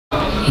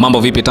Mambo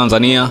vipi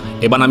Tanzania?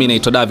 Bana, mimi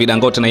naitwa David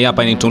Angote na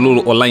hapa ni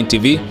Tunduru Online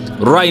TV.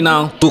 Right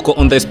now tuko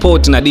on the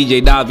spot na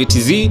DJ David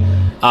TZ.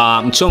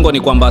 Mchongo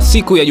ni kwamba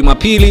siku ya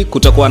Jumapili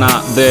kutakuwa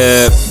na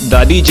the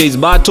DJ's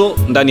battle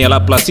ndani ya La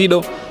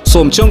Placido.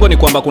 So mchongo ni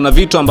kwamba kuna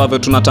vitu ambavyo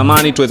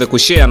tunatamani tuweze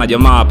kushare na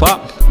jamaa hapa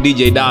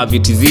DJ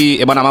David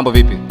TZ. Bana, mambo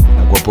vipi?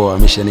 Kwa poa,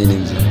 misha nini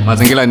mzee?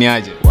 Mazingira ni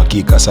aje?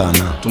 Hakika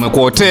sana.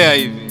 Tumekuotea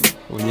hivi.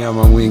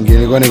 Unyama mwingi.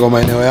 Nilikuwa niko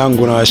maeneo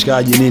yangu na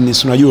washikaji nini,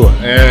 si unajua?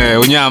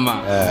 Unyama.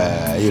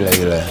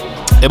 Ile.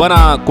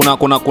 Bana,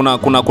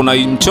 kuna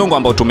mchongo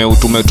ambao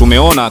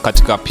tumeona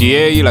katika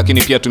PA,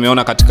 lakini pia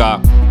tumeona katika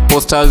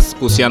posters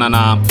kuhusiana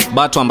na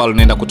battle ambalo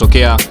linaenda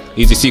kutokea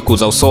hizi siku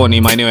za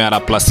usoni maeneo ya La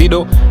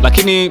Placido.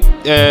 Lakini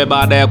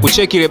baada ya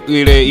kucheki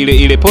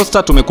ile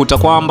poster tumekuta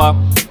kwamba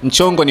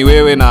mchongo ni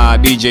wewe na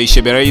DJ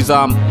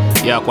Shebeleza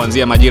ya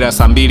kuanzia majira ya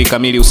saa 2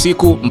 kamili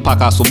usiku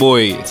mpaka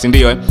asubuhi, si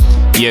ndio?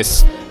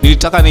 Yes.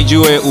 Nilitaka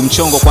nijue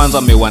umchongo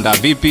kwanza mmeuandaa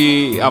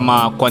vipi,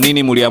 ama kwa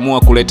nini mliamua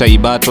kuleta hii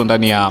battle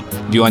ndani ya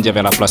viwanja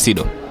vya La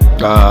Placido?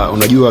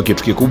 Unajua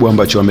kitu kikubwa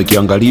ambacho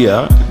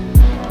wamekiangalia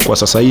kwa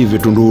sasa hivi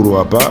Tunduru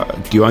hapa,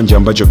 kiwanja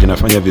ambacho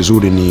kinafanya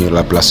vizuri ni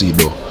La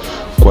Placido.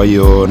 Kwa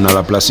hiyo na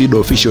La Placido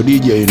official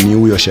DJ ni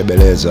huyo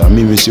Shebeleza.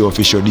 Mimi si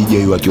official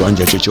DJ wa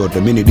kiwanja chochote.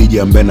 Mimi ni DJ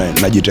ambaye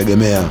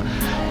najitegemea.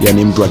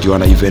 Yaani mtu akiwa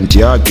na event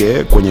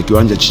yake kwenye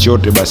kiwanja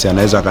chochote basi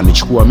anaweza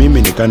akanichukua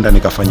mimi nikaenda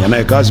nikafanya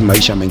naye kazi,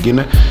 maisha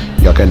mengine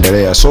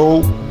yakaendelea.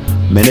 So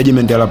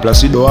management ya La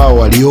Placido wao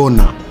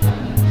waliona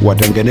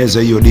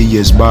watengeneze hiyo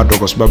DJ's battle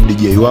kwa sababu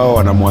DJ wao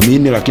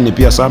wanamwamini, lakini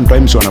pia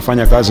sometimes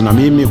wanafanya kazi na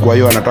mimi, kwa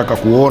hiyo anataka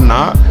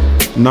kuona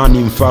nani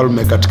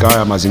mfalme katika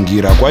haya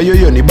mazingira. Kwa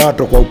hiyo ni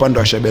battle kwa upande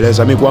wa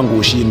Shebeleza. Mimi kwangu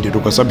ushindi tu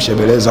kwa sababu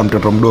Shebeleza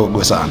mtoto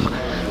mdogo sana.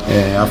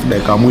 Afu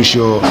dakika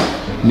mwisho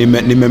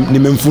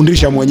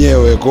nimemfundisha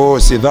mwenyewe, kwa hiyo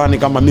sidhani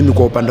kama mimi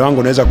kwa upande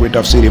wangu naweza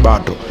kuitafsiri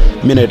battle.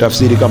 Mimi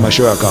naitafsiri kama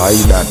show ya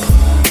kawaida tu.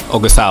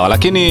 Okay, sawa.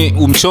 Lakini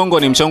umchongo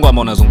ni mchongo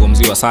ambao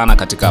unazungumziwa sana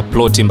katika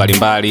ploti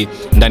mbalimbali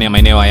ndani ya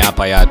maeneo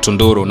hapa ya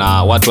Tunduru,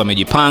 na watu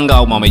wamejipanga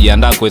au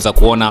wamejiandaa kuweza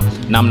kuona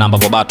namna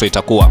ambavyo battle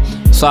itakuwa.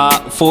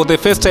 For the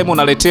first time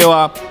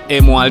unaletewa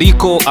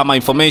mwaliko ama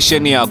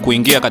information ya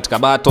kuingia katika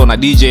battle na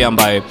DJ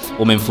ambaye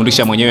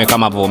umemfundisha mwenyewe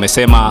kama ambavyo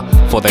umesema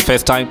for the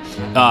first time.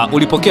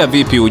 Ulipokea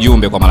vipi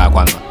ujumbe kwa mara ya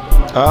kwanza?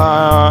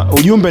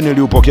 Ujumbe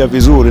niliupokea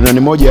vizuri, na ni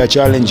moja ya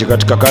challenge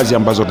katika kazi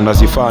ambazo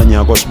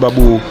tunazifanya, kwa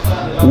sababu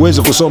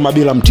huwezi kusoma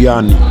bila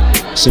mtihani,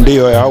 si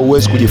ndio? Au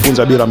huwezi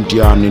kujifunza bila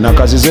mtihani, na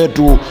kazi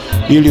zetu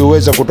ili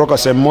uweze kutoka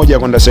sehemu moja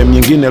kwenda sehemu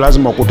nyingine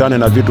lazima ukutane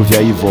na vitu vya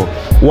hivyo.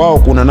 Wao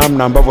kuna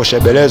namna ambavyo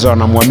Shebeleza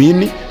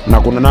wanamwamini na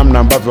kuna namna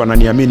ambavyo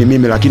wananiamini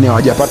mimi, lakini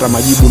hawajapata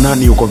majibu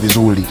nani yuko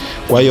vizuri.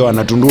 Kwa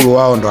hiyo Tunduru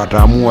wao ndo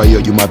wataamua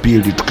hiyo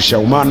Jumapili.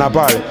 Tukishaumana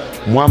pale,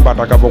 mwamba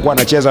atakapokuwa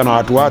anacheza na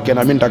watu wake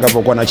na mimi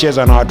nitakapokuwa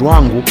nacheza na watu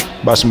wangu,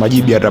 basi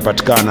majibu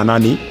yatapatikana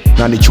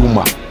nani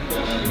chuma.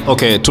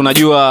 Okay,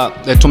 tunajua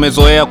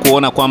tumezoea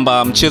kuona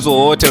kwamba mchezo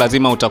wote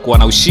lazima utakuwa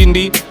na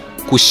ushindi,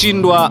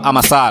 kushindwa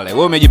ama sare.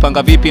 Wewe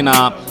umejipanga vipi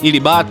na ili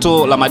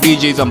battle la ma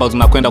DJs ambazo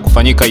zinakwenda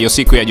kufanyika hiyo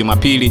siku ya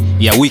Jumapili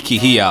ya wiki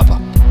hii hapa?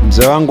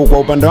 Mzee wangu, kwa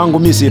upande wangu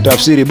mimi si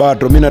tafsiri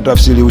battle, mimi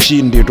natafsiri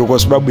ushindi tu, kwa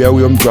sababu ya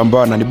huyo mtu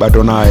ambaye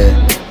ananibattle naye.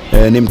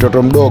 Ni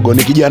mtoto mdogo,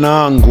 ni kijana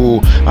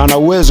wangu, ana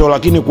uwezo,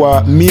 lakini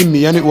kwa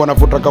mimi yani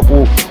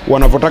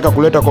wanapotaka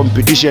kuleta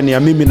competition ya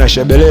mimi na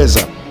Shebeleza,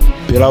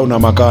 pilau na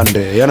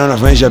makande, yani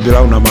anafanyisha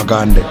pilau na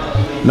makande.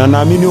 Na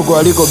naamini huko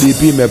aliko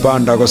BP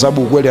imepanda kwa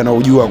sababu kweli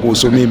anaujua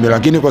kuhusu mimi,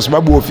 lakini kwa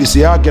sababu ofisi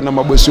yake na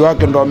mabosi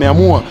wake ndo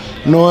wameamua,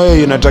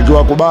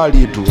 inatakiwa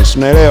kubali tu,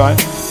 unaelewa?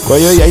 Kwa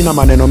hiyo haina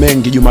maneno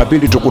mengi.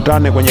 Jumapili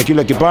tukutane kwenye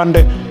kile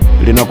kipande,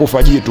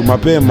 linakufa jitu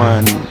mapema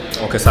yani.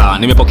 Okay, sawa.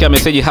 Nimepokea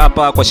message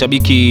hapa kwa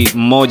shabiki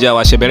mmoja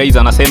wa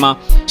Shebeleza, anasema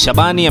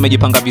Shabani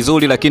amejipanga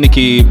vizuri,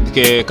 lakini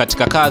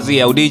katika kazi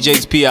ya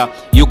DJs pia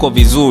yuko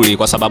vizuri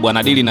kwa sababu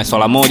anadili na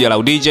swala moja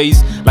la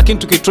DJs. Lakini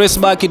tukitrace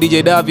back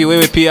DJ Davi,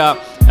 wewe pia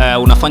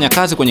unafanya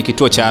kazi kwenye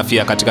kituo cha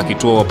afya katika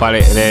kituo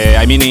pale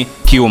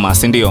Kiuma,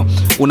 si ndio?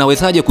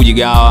 Unawezaje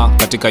kujigawa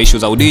katika issue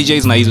za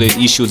DJs na ile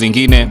issue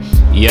zingine?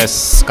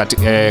 Yes,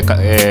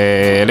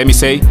 let me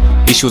say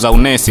issue za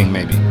nursing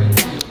maybe.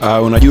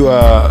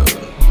 Unajua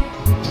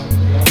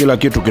kila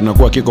kitu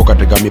kinakuwa kiko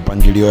katika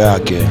mipangilio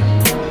yake.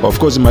 Of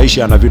course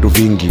maisha yana vitu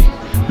vingi.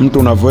 Mtu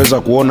unavyoweza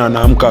kuona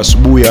anaamka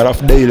asubuhi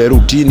alafu ile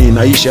routine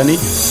inaisha, ni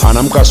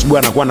anaamka asubuhi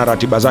anakuwa na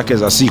ratiba zake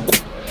za siku.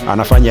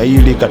 Anafanya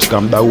hili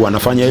katika muda huu,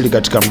 anafanya hili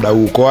katika muda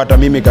huu. Kwa hata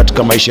mimi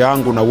katika maisha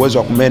yangu na uwezo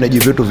wa kumanage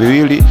vitu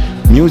viwili,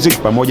 music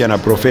pamoja na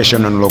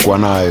professional nilokuwa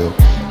nayo.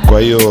 Kwa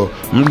hiyo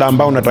muda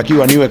ambao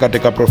unatakiwa niwe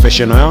katika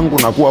professional yangu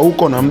nakuwa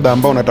huko, na muda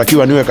ambao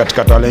unatakiwa niwe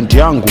katika talent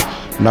yangu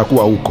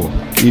nakuwa huko.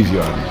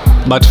 Hivyo.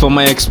 But for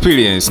my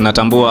experience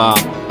natambua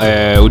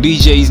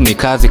DJs ni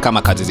kazi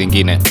kama kazi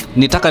zingine.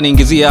 Nitaka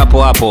niingizie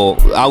hapo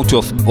out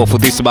of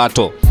this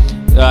battle.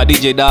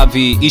 DJ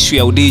Davi, issue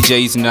ya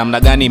DJs ni namna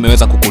gani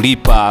imeweza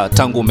kukulipa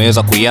tangu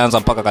umeweza kuianza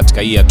mpaka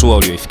katika hii hatua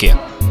uliyofikia?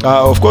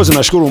 Of course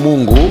nashukuru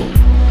Mungu,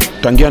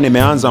 tangia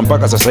nimeanza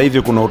mpaka sasa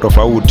hivi kuna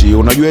utofauti.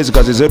 Unajua hizi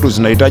kazi zetu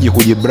zinahitaji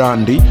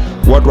kujibrandi,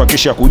 watu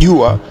wakisha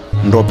kujua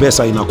ndo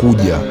pesa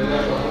inakuja.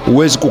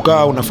 Uwezi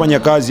kukaa unafanya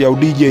kazi ya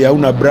DJ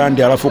hauna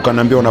brand alafu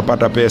kanaambia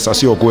unapata pesa,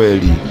 sio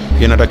kweli.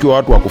 Inatakiwa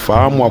watu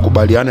wakufahamu,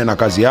 wakubaliane na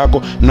kazi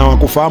yako na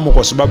wakufahamu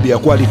kwa sababu ya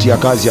quality ya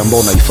kazi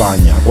ambayo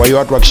unaifanya. Kwa hiyo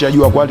watu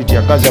wakishajua quality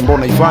ya kazi ambayo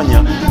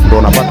unaifanya ndio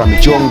unapata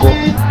michongo,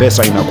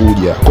 pesa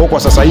inakuja. Kwa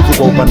sasa hivi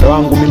kwa upande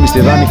wangu mimi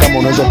sidhani kama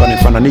unaweza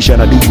kunifananisha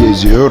na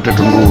DJs yoyote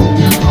Tunduru.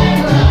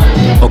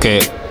 Okay.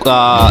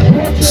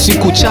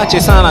 Siku chache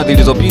sana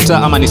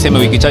zilizopita ama niseme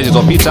wiki chache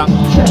zilizopita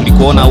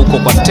tulikuona huko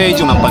kwa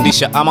stage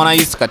unampandisha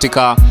Harmonize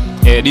katika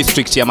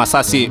district ya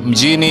Masasi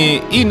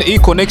mjini. Hii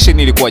connection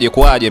ilikuwaje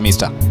kwaje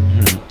mister?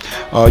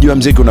 Unajua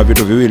muziki una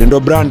vitu viwili, ndio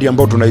brand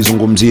ambayo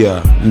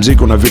tunaizungumzia.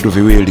 Muziki una vitu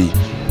viwili.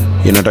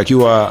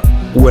 Inatakiwa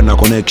uwe na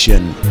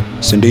connection,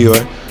 si ndio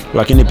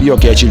Lakini pia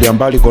ukiachilia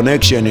mbali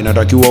connection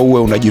inatakiwa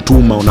uwe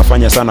unajituma,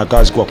 unafanya sana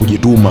kazi kwa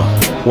kujituma.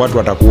 Watu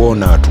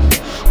watakuona tu.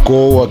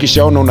 Kwa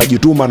wakishaona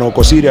unajituma na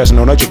uko serious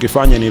na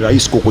unachokifanya ni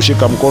rahisi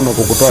kukushika mkono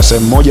kukutoa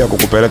sehemu moja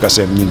kukupeleka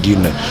sehemu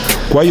nyingine.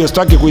 Kwa hiyo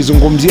sitaki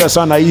kuizungumzia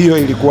sana hiyo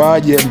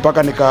ilikuwaje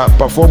mpaka nika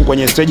perform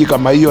kwenye stage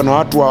kama hiyo na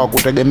watu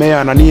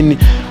hawakutegemea na nini.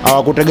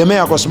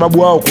 Hawakutegemea kwa sababu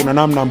wao kuna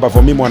namna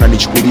ambavyo mimi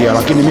wananichukulia,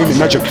 lakini mimi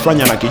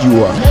ninachokifanya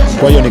nakijua.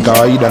 Kwa hiyo ni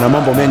kawaida na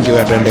mambo mengi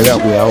yataendelea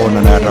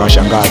kuyaona na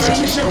yatawashangaza.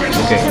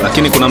 Okay.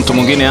 Lakini kuna mtu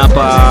mwingine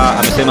hapa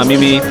amesema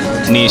mimi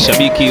ni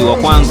shabiki wa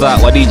kwanza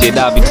wa DJ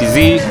David TZ.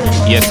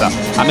 Yes sir.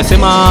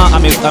 Amesema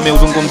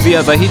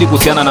ameuzungumzia zaidi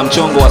kuhusiana na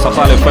mchongo wa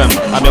Safari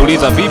FM.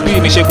 Ameuliza vipi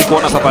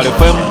nishakukuona Safari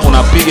FM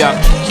unapiga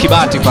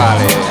kibati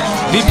pale.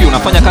 Vipi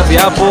unafanya kazi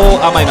hapo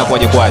ama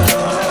inakuwaje kwaje?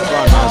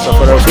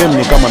 Safari FM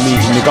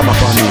ni kama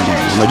family,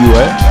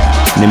 unajua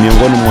ni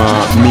miongoni mwa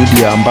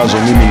media ambazo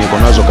mimi niko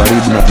nazo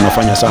karibu na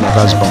tunafanya sana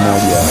kazi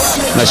pamoja.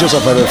 Na sio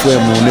Safari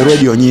FM, ni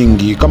radio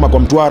nyingi. Kama kwa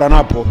Mtwara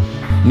napo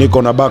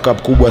niko na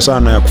backup kubwa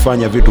sana ya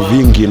kufanya vitu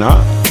vingi na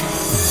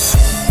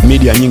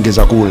media nyingi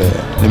za kule.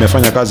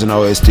 Nimefanya kazi na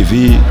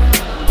OSTV,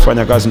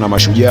 fanya kazi na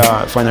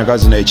Mashujaa, fanya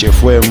kazi na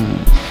HFM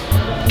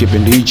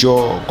kipindi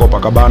hicho,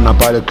 Copacabana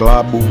pale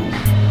klabu.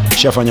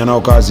 Shafanya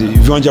nao kazi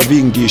viwanja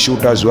vingi,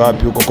 shooters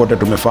wapi huko kote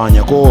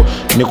tumefanya. Kwa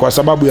ni kwa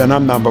sababu ya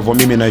namna ambavyo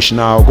mimi naishi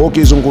nao. Kwa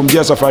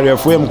ukizungumzia Safari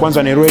FM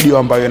kwanza ni radio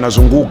ambayo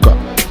inazunguka.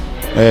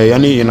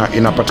 Yani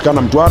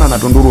inapatikana Mtwara na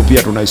Tunduru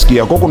pia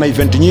tunaisikia. Kwa kuna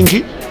event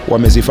nyingi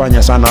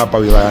wamezifanya sana hapa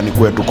wilayani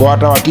kwetu. Kwa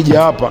hata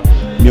wakija hapa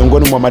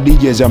miongoni mwa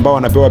DJs ambao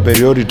wanapewa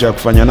priority ya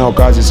kufanya nao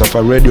kazi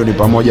Safari Radio ni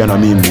pamoja na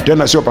mimi.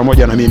 Tena sio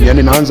pamoja na mimi,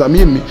 yani naanza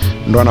mimi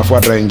ndo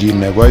anafuata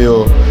wengine. Kwa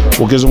hiyo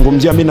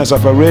ukizungumzia mimi na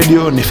Safari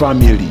Radio ni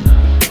family.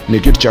 Ni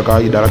kitu cha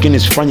kawaida, lakini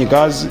sifanyi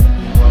kazi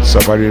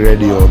Safari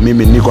Radio.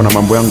 Mimi niko na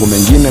mambo yangu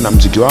mengine na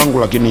muziki wangu,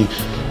 lakini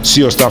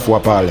sio staff wa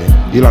pale,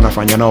 ila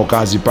nafanya nao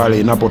kazi pale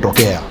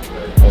inapotokea.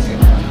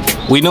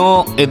 We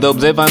know the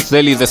observance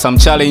there is some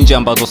challenge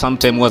ambazo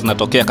sometimes huwa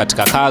zinatokea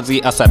katika kazi,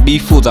 hasa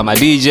bifu za ma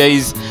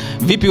DJs.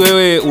 Vipi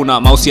wewe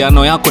una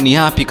mahusiano yako ni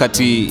yapi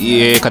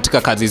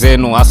katika kazi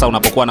zenu hasa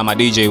unapokuwa na ma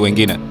DJ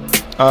wengine?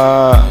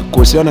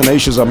 Kuhusiana na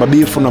issue za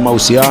mabifu na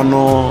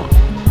mahusiano,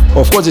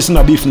 of course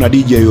sina beef na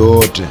DJ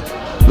yoyote.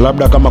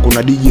 Labda kama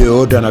kuna DJ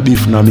yoyote ana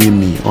beef na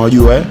mimi,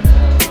 unajua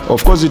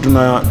of course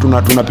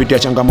tunapitia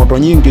changamoto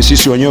nyingi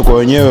sisi wenyewe kwa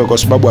wenyewe kwa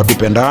sababu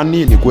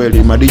hatupendani. Ni kweli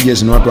ma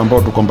DJs ni watu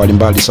ambao tuko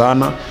mbali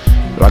sana,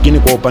 lakini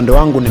kwa upande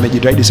wangu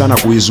nimejitahidi sana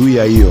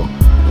kuizuia hiyo.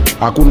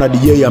 Hakuna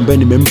DJ ambaye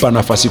nimempa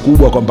nafasi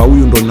kubwa kwamba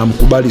huyu ndo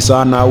ninamkubali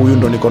sana, huyu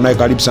ndo niko naye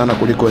karibu sana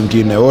kuliko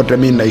wengine. Wote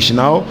mimi naishi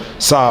nao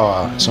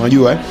sawa,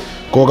 unajua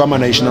kwa kama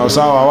naishi nao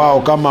sawa, wao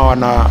kama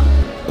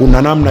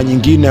kuna namna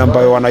nyingine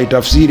ambayo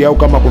wanaitafsiri au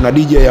kama kuna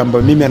DJ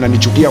ambaye mimi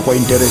ananichukia kwa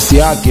interest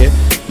yake,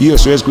 hiyo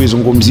siwezi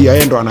kuizungumzia,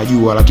 yeye ndo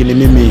anajua, lakini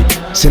mimi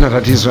sina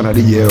tatizo na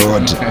DJ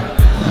yote.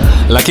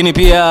 Lakini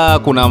pia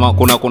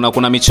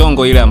kuna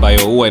michongo ile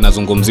ambayo huwa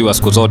inazungumziwa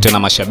siku zote na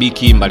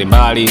mashabiki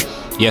mbalimbali.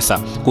 Yes sir.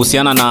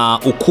 Kuhusiana na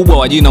ukubwa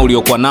wa jina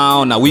uliokuwa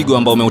nao na wigo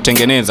ambao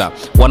umeutengeneza.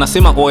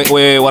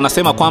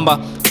 Wanasema kwamba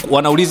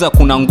wanauliza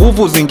kuna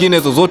nguvu zingine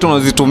zozote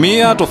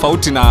unazozitumia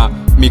tofauti na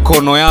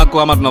mikono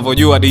yako, ama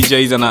tunavyojua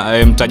DJs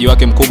na mtaji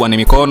wake mkubwa ni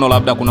mikono,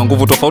 labda kuna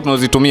nguvu tofauti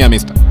unazozitumia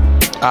mister?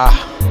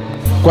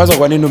 Kwanza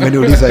kwa nini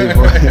umeniuliza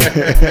hivyo?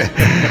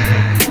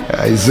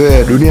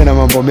 Aise, dunia na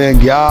mambo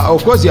mengi.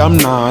 Of course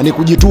hamna, ni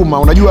kujituma.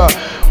 Unajua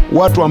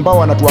watu ambao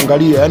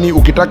wanatuangalia, yani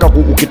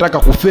ukitaka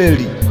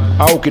kufeli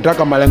au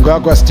ukitaka malengo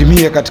yako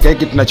yasitimie katika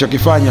hiki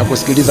tunachokifanya,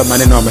 kusikiliza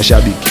maneno ya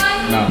mashabiki.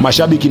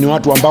 Mashabiki ni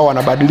watu ambao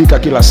wanabadilika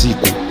kila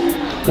siku.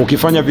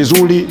 Ukifanya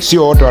vizuri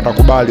sio wote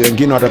watakubali,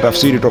 wengine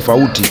watatafsiri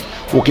tofauti.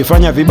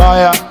 Ukifanya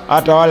vibaya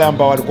hata wale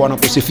ambao walikuwa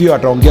wanakusifia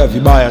wataongea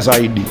vibaya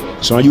zaidi.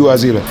 Unajua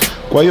zile.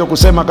 Kwa hiyo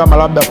kusema kama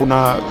labda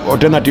kuna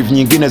alternative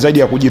nyingine zaidi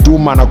ya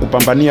kujituma na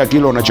kupambania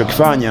kile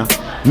unachokifanya,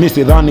 mimi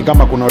sidhani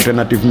kama kuna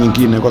alternative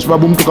nyingine, kwa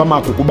sababu mtu kama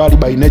akukubali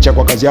by nature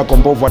kwa kazi yako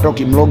mbovu, hata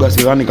ukimloga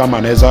sidhani kama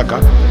anaweza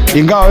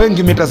ingawa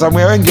wengi mitazamo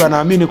ya wengi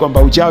wanaamini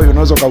kwamba uchawi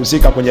unaweza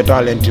kuhusika kwenye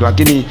talent,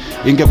 lakini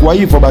ingekuwa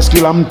hivyo basi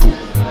kila mtu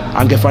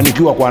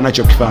angefanikiwa kwa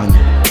anachokifanya,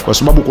 kwa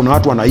sababu kuna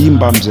watu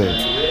wanaimba mzee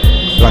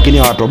lakini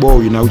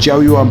hawatoboi, na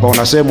uchawi huo ambao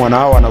unasemwa na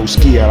hao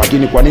wanausikia,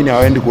 lakini kwa nini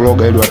hawaendi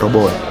kuloga ili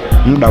watoboe?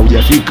 Muda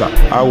hujafika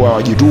au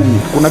hawajitumi.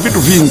 Kuna vitu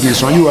vingi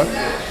unajua.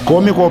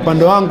 Kwa mimi kwa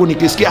upande wangu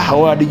nikisikia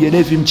hawa DJ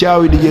Devi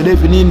mchawi, DJ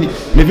Devi nini,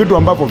 ni vitu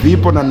ambavyo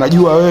vipo na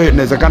najua wewe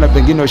inawezekana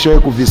pengine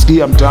ushawahi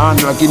kuvisikia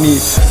mtaani,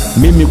 lakini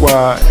mimi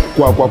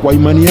kwa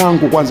imani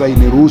yangu kwanza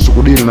iniruhusu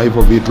kudili na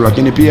hivyo vitu.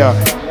 Lakini pia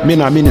mimi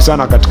naamini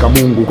sana katika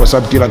Mungu, kwa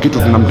sababu kila kitu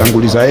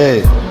tunamtanguliza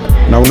yeye,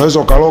 na unaweza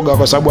ukaloga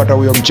kwa sababu hata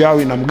huyo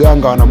mchawi na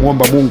mganga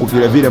wanamuomba Mungu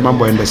vile vile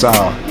mambo yaende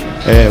sawa.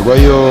 Kwa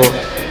hiyo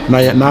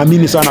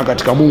naamini sana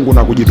katika Mungu,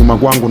 na kujituma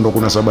kwangu ndo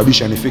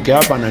kunasababisha nifike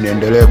hapa na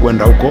niendelee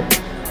kwenda huko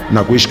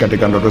na kuishi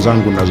katika ndoto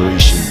zangu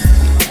ninazoishi.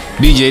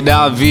 DJ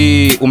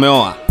Davi,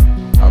 umeoa?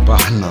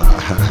 Hapana.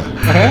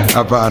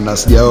 Hapana,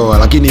 sijaoa,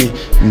 lakini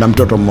nina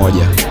mtoto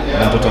mmoja.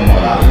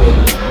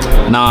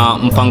 Na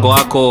mpango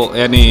wako,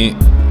 yani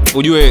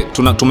ujue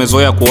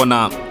tumezoea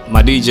kuona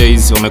ma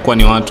DJs wamekuwa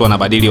ni watu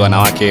wanabadili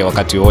wanawake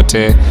wakati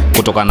wote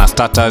kutokana na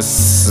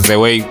status, the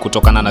way,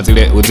 kutokana na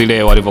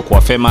zile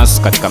walivyokuwa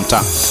famous katika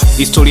mtaa.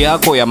 Historia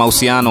yako ya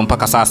mahusiano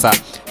mpaka sasa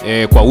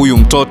kwa huyu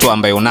mtoto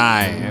ambaye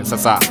unaye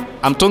sasa,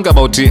 I'm talking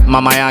about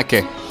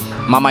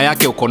mama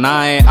yake uko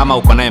naye ama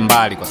uko naye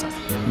mbali kwa sasa?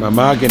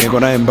 Mama yake niko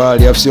naye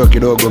mbali, afu sio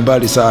kidogo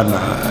mbali sana.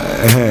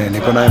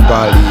 Niko naye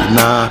mbali,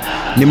 na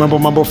ni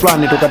mambo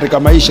fulani tu katika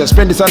maisha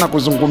sipendi sana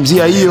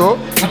kuzungumzia hiyo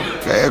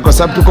kwa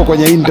sababu tuko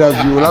kwenye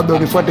interview, labda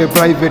unifuate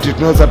private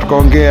tunaweza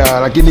tukaongea,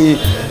 lakini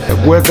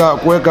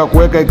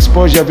kuweka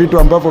exposure vitu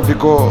ambavyo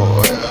viko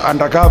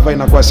undercover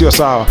inakuwa sio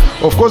sawa.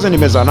 Of course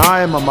nimeza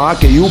naye, mama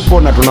yake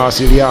yupo na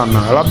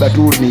tunawasiliana, labda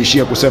tu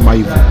niishie kusema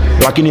hivyo,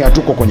 lakini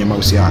hatuko kwenye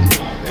mahusiano.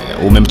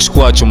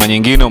 Umemchukua chuma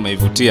nyingine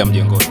umeivutia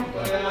mjengoni?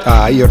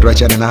 Hiyo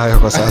tuachane nayo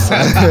kwa sasa.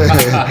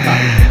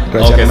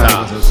 Okay,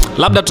 sawa.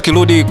 Labda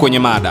tukirudi kwenye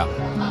mada,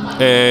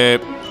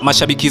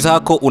 mashabiki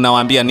zako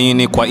unawaambia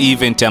nini kwa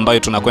event ambayo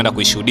tunakwenda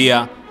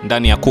kuishuhudia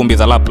ndani ya kumbi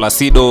za La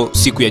Placido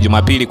siku ya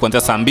Jumapili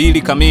kuanzia saa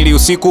 2 kamili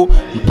usiku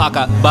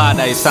mpaka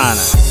baadaye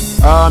sana?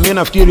 Mimi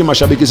nafikiri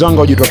mashabiki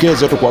zangu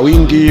wajitokeze tu kwa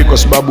wingi, kwa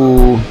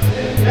sababu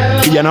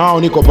kijana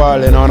wao niko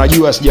pale na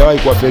wanajua sijawahi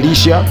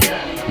kuwafelisha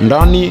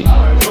ndani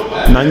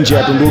na nje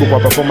ya Tunduru kwa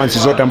performance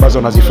zote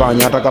ambazo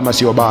nazifanya, hata kama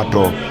sio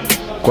bato.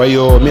 Kwa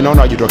hiyo mimi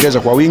naona wajitokeze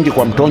kwa wingi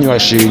kwa mtonyo wa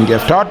shilingi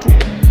 3000.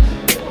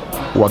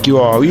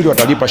 Wakiwa wawili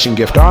watalipa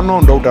shilingi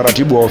 5000, ndio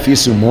utaratibu wa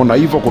ofisi umeona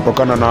hivyo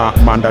kutokana na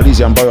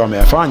maandalizi ambayo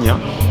wameyafanya.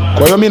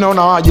 Kwa hiyo mimi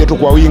naona waje tu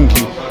kwa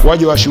wingi,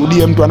 waje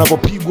washuhudie mtu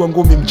anapopigwa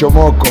ngumi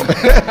mchomoko.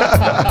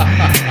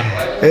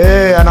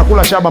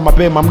 Anakula shaba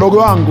mapema mdogo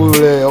wangu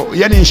yule.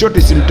 Yani in short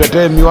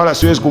simtetemi wala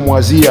siwezi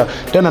kumwazia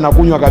tena,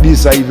 nakunywa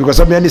kabisa hivi kwa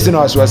sababu yani sina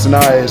wasiwasi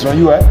naye,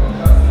 unajua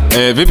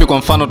vipi kwa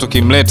mfano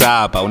tukimleta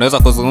hapa unaweza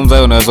kuzungumza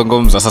wewe,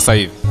 unazungumza sasa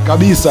hivi?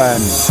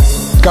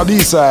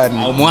 Kabisa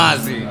yani. Au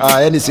mwazi?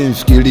 Yani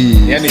simfikirii.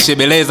 Yani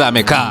Shebeleza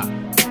amekaa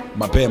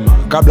mapema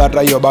kabla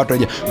hata hiyo bato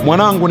haja.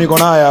 Mwanangu niko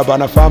naye hapa,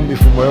 anafahamu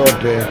mifumo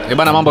yote.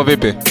 Bana, mambo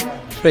vipi?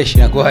 Fresh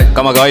na kwaje?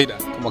 Kama kawaida.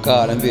 Kama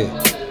kawa, niambie.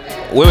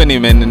 Wewe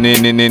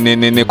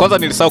ni kwanza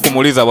nilisahau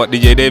kumuuliza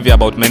DJ Devi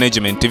about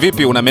management.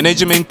 Vipi, una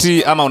management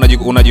ama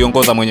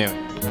unajiongoza mwenyewe?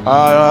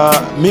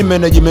 Mimi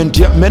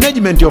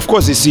management of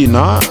course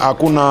sina,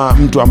 hakuna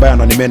mtu ambaye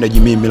ananimanage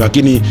mimi,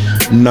 lakini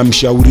na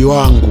mshauri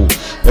wangu.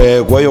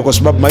 Kwa hiyo kwa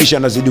sababu maisha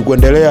yanazidi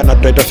kuendelea na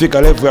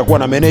tutafika level ya kuwa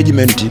na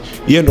management,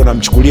 yeye ndo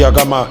namchukulia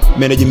kama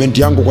management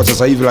yangu kwa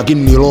sasa hivi,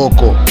 lakini ni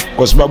loko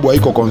kwa sababu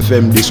haiko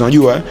confirmed.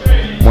 Unajua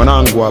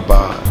mwanangu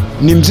hapa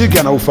ni mziki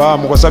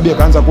anaufahamu kwa sababu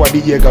akaanza kuwa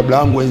DJ kabla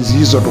yangu enzi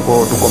hizo,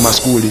 tuko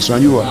maskuli,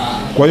 unajua.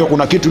 Kwa hiyo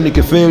kuna kitu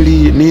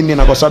nikifeli nini,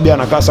 na kwa sababu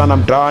anakaa sana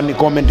mtaani,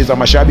 comment za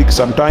mashabiki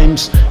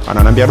sometimes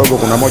ananiambia dogo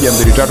kuna 1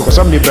 2 3, kwa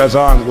sababu ni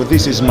brother wangu,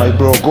 this is my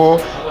bro,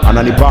 ko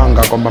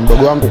ananipanga kwamba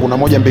mdogo wangu kuna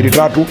 1 2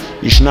 3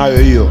 ishi nayo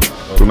hiyo.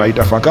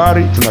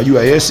 Tunaitafakari,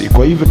 tunajua yes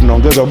iko hivi,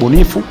 tunaongeza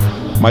ubunifu,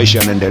 maisha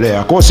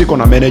yanaendelea. Kwa hiyo siko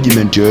na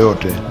management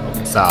yoyote.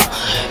 Sawa.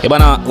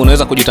 Bana,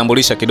 unaweza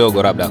kujitambulisha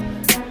kidogo labda?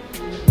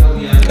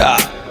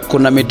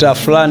 Kuna mitaa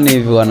fulani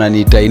hivi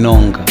wananiita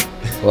Inonga,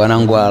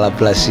 wanangu wa La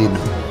Placido.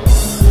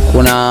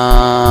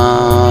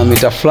 Kuna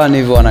mitaa fulani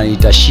hivi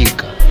wananiita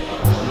Shika.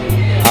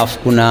 Alafu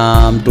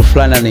kuna mtu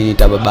fulani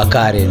ananiita Baba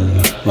Karen.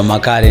 Mama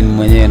Karen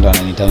mwenyewe ndo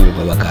ananiita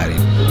Baba Karen.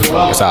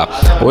 Sawa.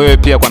 Wewe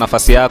pia kwa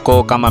nafasi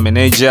yako kama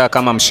manager,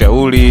 kama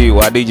mshauri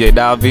wa DJ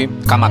Davi,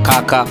 kama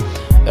kaka,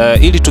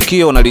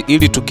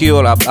 ili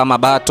tukio ama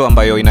bato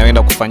ambayo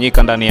inaenda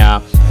kufanyika ndani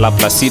ya La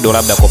Placido,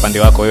 labda kwa upande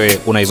wako wewe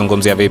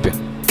unaizungumzia vipi?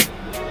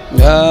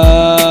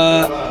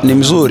 Ni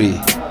mzuri.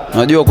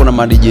 Unajua kuna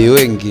ma DJ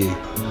wengi.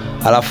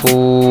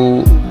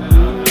 Alafu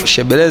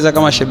Shebeleza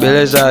kama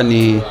Shebeleza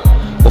ni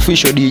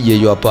official DJ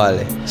yua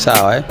pale.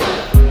 Sawa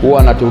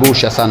huwa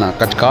anaturusha sana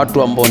katika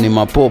watu ambao ni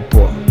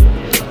mapopo.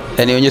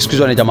 Yani wenyewe siku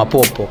hizo wanaita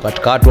mapopo,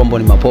 katika watu ambao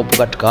ni mapopo,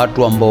 katika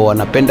watu ambao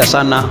wanapenda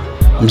sana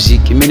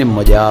muziki. Mimi ni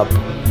mmoja wapo.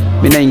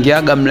 Mimi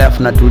naingiaga mle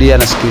afu natulia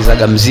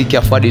nasikilizaga muziki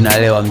afu hadi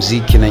naelewa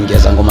muziki, naingia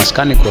zangu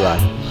maskani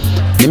kulala.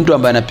 Ni mtu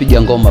ambaye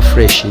anapiga ngoma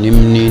fresh,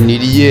 ni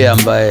DJ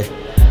ambaye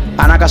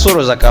ana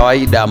kasoro za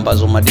kawaida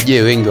ambazo ma DJ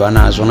wengi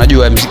wanazo.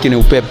 Unajua muziki ni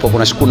upepo,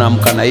 kuna siku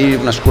naamka na hili,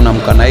 kuna siku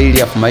naamka na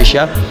hili, afu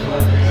maisha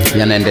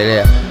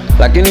yanaendelea.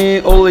 Lakini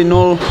all in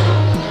all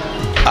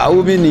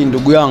Aubi ni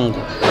ndugu yangu.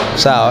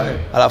 Sawa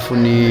alafu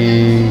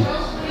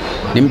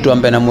ni mtu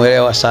ambaye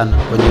namuelewa sana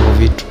kwenye hivyo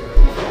vitu,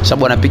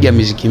 sababu anapiga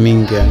muziki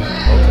mingi yani.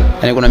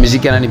 Yani kuna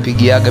muziki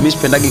ananipigiaga, mimi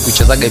sipendagi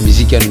kuchezaga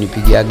muziki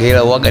ananipigiaga, ila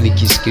huaga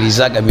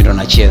nikisikilizaga mimi ndo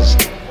nacheza.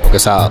 Okay,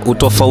 sawa.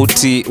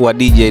 Utofauti wa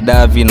DJ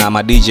Davi na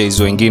ma DJs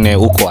wengine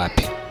uko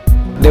wapi?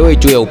 The way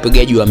tu ya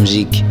upigaji wa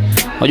muziki.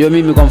 Unajua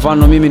mimi kwa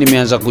mfano mimi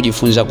nimeanza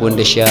kujifunza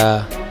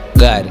kuendesha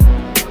gari.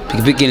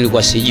 Pikipiki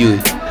nilikuwa sijui.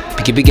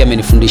 Pikipiki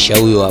amenifundisha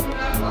huyo hapa.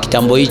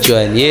 Kitambo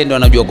hicho yani yeye ndo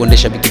anajua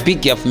kuendesha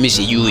pikipiki afu mimi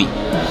sijui.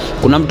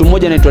 Kuna mtu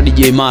mmoja anaitwa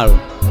DJ Malo.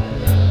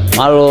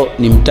 Malo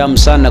ni mtamu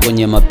sana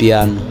kwenye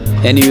mapiano.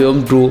 Yaani huyo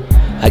mtu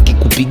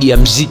akikupigia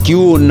muziki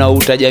huo na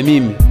utaja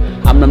mimi,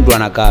 hamna mtu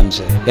anakaa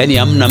mzee. Yaani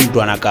hamna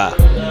mtu anakaa.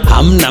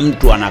 Hamna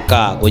mtu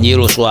anakaa kwenye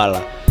hilo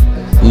swala.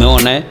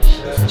 Umeona eh?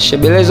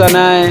 Shebeleza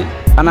naye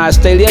ana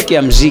style yake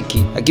ya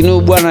muziki, lakini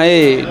huyu bwana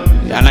yeye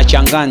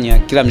anachanganya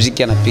kila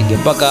muziki anapiga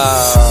mpaka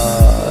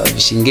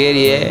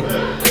visingeli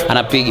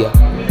anapiga.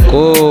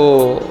 Kwa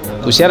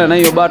kuhusiana na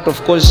hiyo battle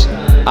of course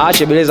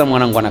Shebeleza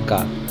mwanangu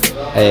anakaa.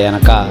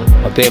 Anakaa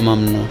mapema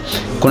mno.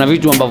 Kuna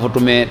vitu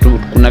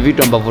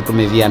ambavyo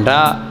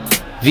tumeviandaa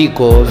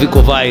viko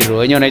viral.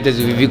 Wenyewe wanaita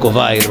viko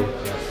viral.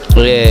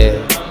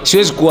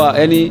 Siwezi kuwa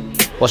yani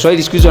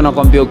Waswahili siku hizo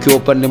wanakuambia ukiwa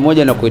upande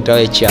mmoja na kuita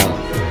wewe chawa.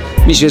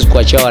 Mimi siwezi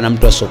kuwa chawa na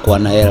mtu asokuwa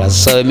na hela.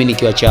 Sasa mimi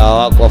nikiwa chawa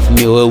wako afu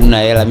wewe una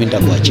hela, mimi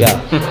nitakuwa chawa.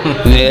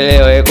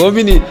 Unaelewa? Kwa hiyo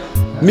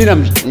mimi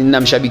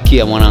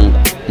namshabikia mwanangu.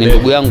 Ni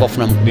ndugu yangu afu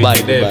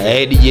namkubali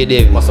baba. DJ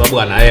Devi. Kwa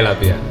sababu ana hela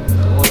pia.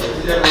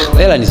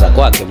 Hela ni za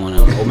kwake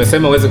mwanangu.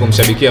 Umesema uweze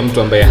kumshabikia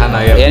mtu ambaye hana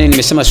hela. Yaani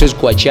nimesema siwezi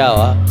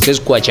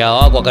kuwa chawa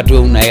wako wakati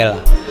wewe una hela.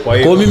 Kwa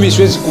hiyo mimi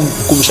siwezi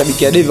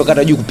kumshabikia Devi wakati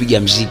anajua kupiga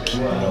muziki.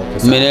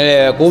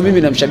 Umeelewa? Kwa hiyo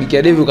mimi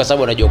namshabikia Devi kwa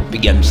sababu anajua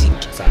kupiga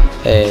muziki.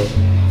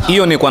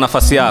 Hiyo ni kwa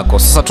nafasi yako.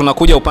 Sasa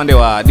tunakuja upande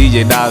wa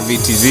DJ Davi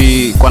TZ.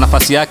 Kwa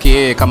nafasi yake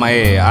yeye kama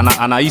yeye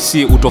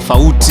anahisi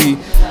utofauti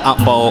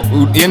ambao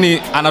yani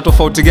ana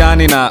tofauti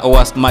gani na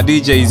ma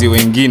DJs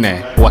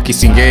wengine wa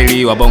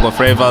kisingeli, wa bongo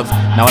flavors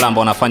na wale ambao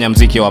wanafanya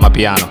muziki wa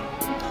mapiano?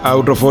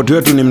 Utofauti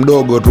wetu ni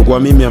mdogo tu kwa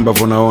mimi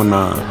ambavyo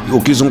naona.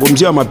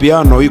 Ukizungumzia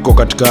mapiano iko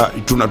katika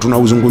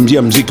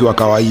tunauzungumzia muziki wa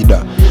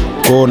kawaida.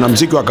 Kwa na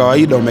muziki wa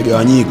kawaida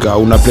umegawanyika,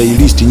 una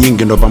playlist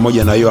nyingi ndo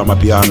pamoja na hiyo ya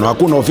mapiano.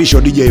 Hakuna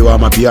official DJ wa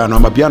mapiano.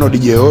 Mapiano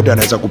DJ yote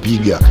anaweza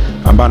kupiga,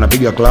 ambaye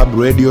anapiga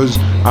club radios,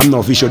 hamna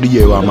official DJ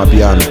wa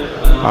mapiano.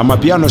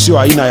 Mapiano sio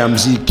aina ya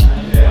muziki.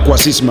 Kwa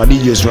sisi ma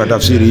DJs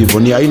tunatafsiri hivyo,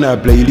 ni aina ya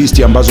playlist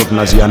ambazo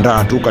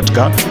tunaziandaa tu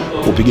katika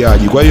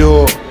upigaji. Kwa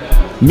hiyo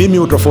mimi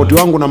utofauti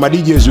wangu na ma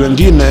DJs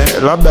wengine,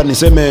 labda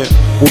niseme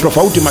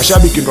utofauti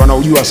mashabiki ndo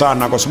wanaujua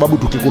sana, kwa sababu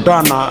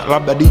tukikutana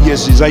labda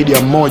DJs zaidi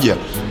ya mmoja,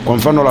 kwa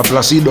mfano la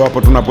Placido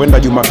hapo tunapoenda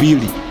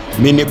Jumapili,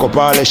 mimi niko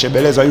pale,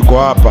 Shebeleza yuko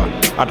hapa,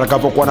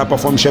 atakapokuwa na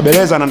perform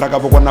Shebeleza na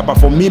atakapokuwa na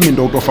perform mimi,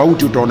 ndo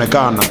utofauti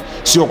utaonekana,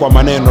 sio kwa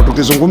maneno.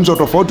 Tukizungumza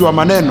utofauti wa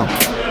maneno,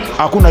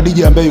 hakuna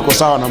DJ ambaye yuko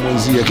sawa na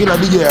mwenzie, kila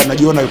DJ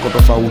anajiona yuko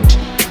tofauti,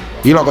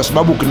 ila kwa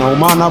sababu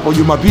kinaumana hapo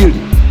Jumapili,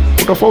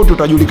 utofauti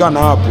utajulikana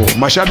hapo.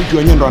 Mashabiki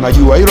wenyewe ndo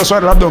wanajua. Hilo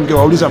swali labda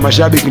ungewauliza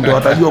mashabiki ndio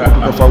watajua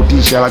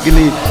kututofautisha,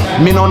 lakini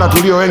mimi naona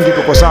tulio wengi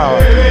tuko sawa.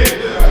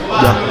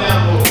 Yeah.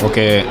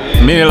 Okay,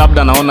 mimi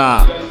labda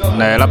naona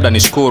labda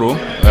nishukuru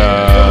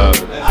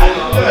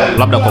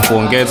labda kwa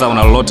kuongeza,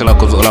 una lolote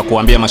la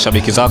kuambia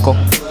mashabiki zako?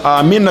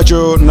 Mimi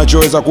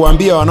ninachoweza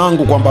kuambia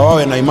wanangu kwamba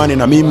wawe na imani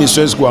na mimi,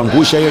 siwezi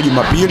kuangusha hiyo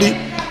Jumapili,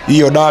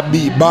 hiyo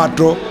dabi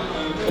bato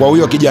kwa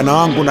huyo kijana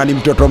wangu, na ni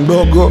mtoto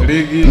mdogo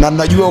na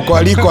najua uko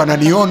aliko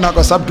ananiona,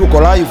 kwa sababu tuko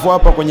live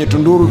hapa kwenye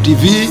Tunduru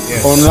TV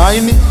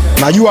online,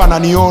 najua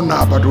ananiona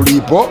hapa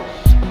tulipo.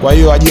 Kwa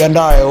hiyo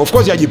ajiandae, of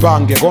course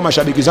ajipange. Kwa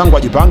mashabiki zangu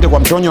ajipange kwa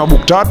mtonyo wa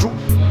book 3,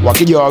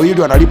 wakija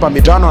wawili wanalipa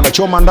 500,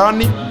 wanachoma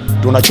ndani,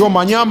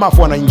 tunachoma nyama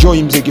afu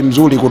wanaenjoy muziki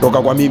mzuri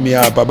kutoka kwa mimi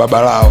hapa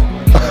baba lao.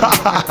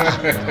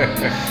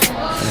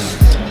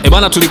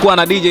 Bana, tulikuwa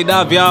na DJ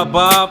Davi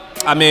hapa,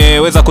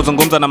 ameweza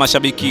kuzungumza na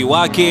mashabiki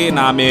wake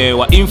na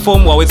amewa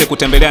inform waweze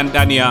kutembelea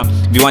ndani ya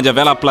viwanja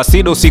vya La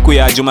Placido siku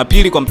ya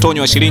Jumapili kwa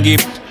mtonyo wa shilingi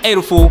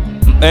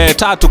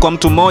 3,000 kwa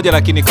mtu mmoja,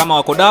 lakini kama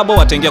wako double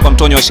wataingia kwa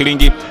mtonyo wa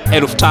shilingi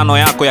 5,000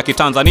 yako ya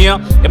Kitanzania.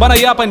 Bana,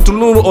 hii hapa ni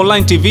Tunduru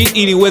Online TV.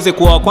 Ili uweze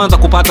kuwa kwanza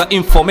kupata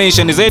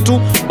information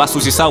zetu, basi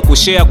usisahau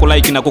kushare,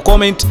 kulike na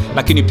kucomment,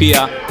 lakini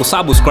pia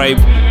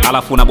kusubscribe,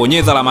 alafu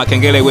unabonyeza alama ya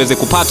kengele uweze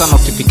kupata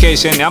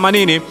notification ama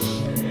nini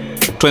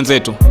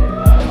twenzetu.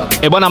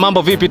 Bwana,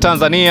 mambo vipi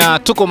Tanzania?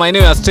 Tuko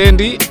maeneo ya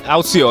stendi,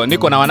 au sio?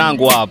 Niko na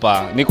wanangu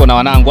hapa. Niko na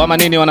wanangu ama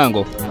nini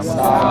wanangu?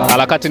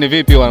 Harakati ni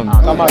vipi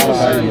wanangu?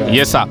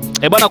 Yes sir.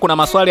 Bwana, kuna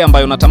maswali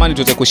ambayo natamani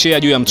tuweze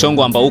kushare juu ya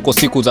mchongo ambao uko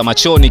siku za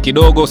machoni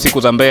kidogo,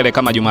 siku za mbele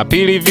kama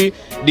Jumapili hivi.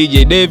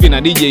 DJ Devi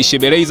na DJ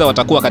Shebeleza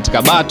watakuwa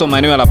katika bato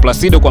maeneo ya La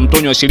Placido kwa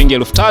mtonyo wa shilingi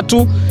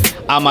 3,000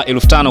 ama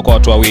 5,000 kwa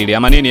watu wawili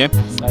ama nini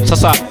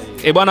Sasa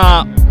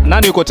bwana,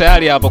 nani yuko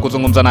tayari hapa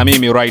kuzungumza na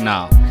mimi right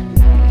now?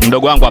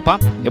 Mdogo wangu hapa.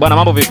 Bwana,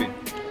 mambo vipi?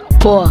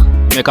 Poa.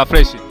 Meka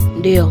fresh?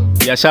 Ndio.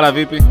 Biashara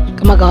vipi?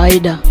 Kama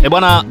kawaida.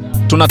 Bwana,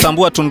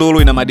 tunatambua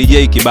Tunduru ina ma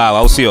DJ kibao,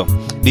 au sio?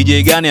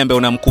 DJ gani ambaye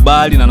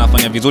unamkubali na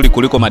anafanya vizuri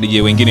kuliko ma DJ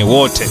wengine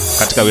wote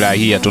katika wilaya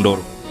hii ya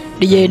Tunduru?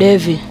 DJ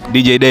Devi.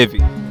 DJ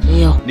Devi.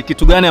 Ndio. Ni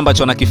kitu gani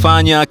ambacho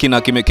anakifanya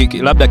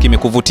labda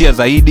kimekuvutia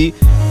zaidi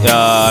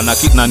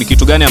na ni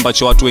kitu gani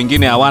ambacho watu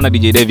wengine hawana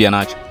DJ Devi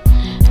anacho?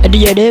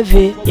 DJ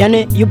Devi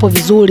yani yupo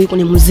vizuri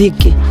kwenye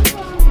muziki.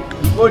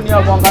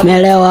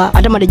 Umeelewa?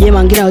 Hata ma DJ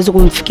wengine hawezi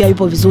kumfikia,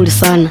 yupo vizuri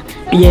sana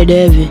DJ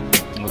Devi.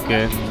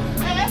 Okay.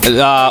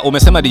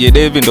 Umesema DJ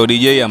Devi ndo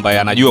DJ ambaye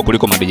anajua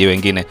kuliko ma DJ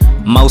wengine.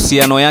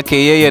 Mahusiano yake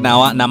yeye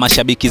na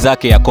mashabiki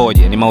zake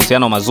yakoje? Ni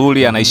mahusiano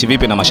mazuri? Anaishi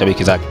vipi na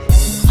mashabiki zake?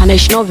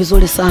 Anaishi nao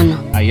vizuri sana.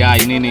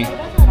 Ayai nini?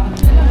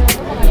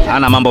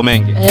 Ana mambo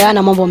mengi.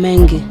 Ana mambo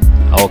mengi.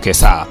 Okay,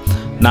 sawa.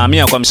 Na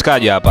mimi kwa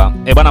mshikaji hapa.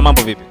 Bwana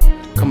mambo vipi?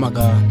 Kama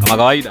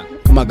kawaida.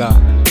 Kama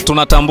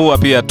tunatambua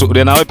pia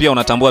na wewe pia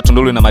unatambua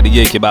Tunduru na ma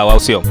DJ kibao, au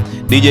sio?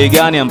 DJ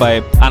gani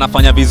ambaye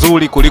anafanya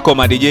vizuri kuliko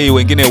ma DJ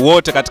wengine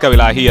wote katika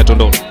wilaya hii ya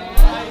Tunduru?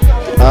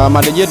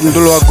 Ma DJ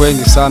Tunduru wako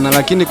wengi sana,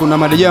 lakini kuna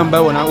ma DJ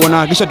ambao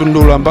wanahakisha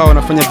Tunduru ambao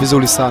wanafanya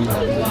vizuri sana.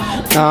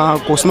 Na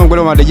kusema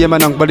kweli ma DJ ambao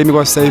nakubali mimi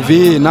kwa sasa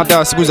hivi na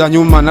hata siku za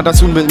nyuma na hata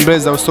siku mbele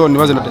za usoni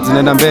wazo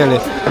zinaenda mbele.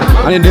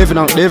 Yaani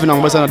Devi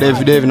nakubali sana,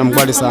 Devi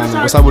namkubali sana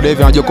kwa sababu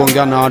Devi anajua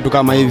kuongea na watu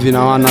kama hivi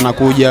na wana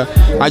anakuja.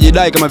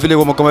 Ajidai kama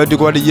vile kama wetu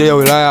kwa DJ ya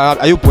wilaya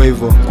hayupo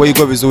hivyo. Kwa hiyo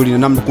iko vizuri na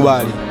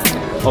namkubali.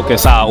 Okay,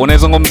 sawa.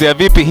 Unaizungumzia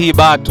vipi hii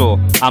battle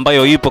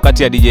ambayo ipo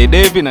kati ya DJ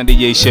Devi na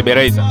DJ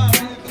Shebeleza?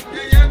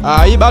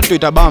 Hii battle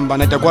itabamba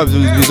na itakuwa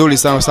vizuri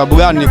sana kwa sababu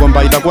gani?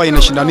 Kwamba itakuwa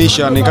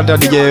inashindanisha ni kati ya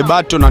DJ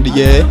battle na DJ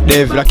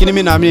Devi, lakini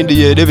mimi naamini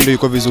DJ Devi ndio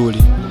iko vizuri.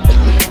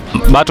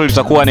 Battle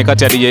litakuwa ni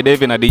kati ya DJ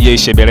Devi na DJ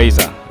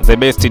Shebeleza, the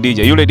best DJ,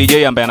 yule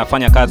DJ ambaye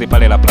anafanya kazi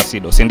pale La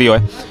Placido, si ndio?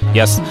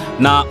 Yes.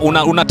 Na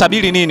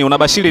unatabiri nini,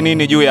 unabashiri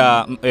nini juu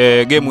ya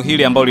game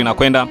hili ambalo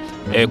linakwenda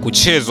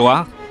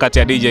kuchezwa kati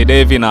ya DJ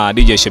Devi na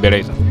DJ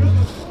Shebeleza?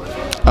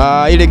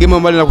 Ile game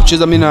ambayo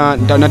nakucheza mimi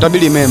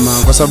natabiri mema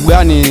kwa sababu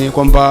gani?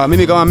 Kwamba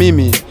mimi kama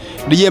mimi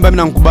DJ ambaye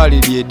mimi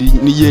nakubali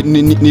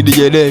ni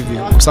DJ Devi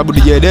kwa sababu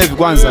DJ Devi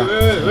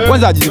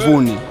kwanza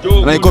ajivuni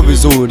na iko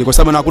vizuri kwa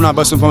sababu hakuna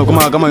basi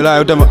kama wilaya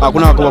yote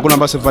hakuna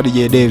basi kwa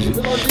DJ Devi.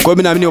 Kwa hiyo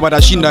mimi naamini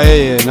upata shinda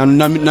yeye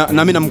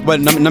na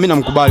mimi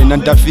namkubali na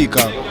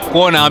nitafika.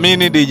 Kwa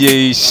naamini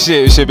DJ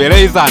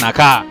Shebeleza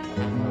anakaa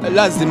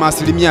lazima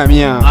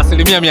 100%.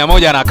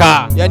 100%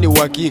 anakaa. Yaani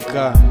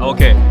uhakika.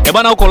 Okay.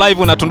 Bwana huko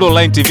live na Tunduru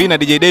Online TV na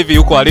DJ Devi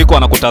huko aliko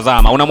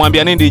anakutazama.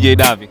 Unamwambia nini DJ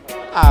Devi?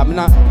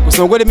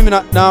 Kusema kweli mimi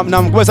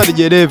namkubali sana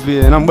DJ Devi.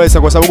 Namkubali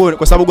sana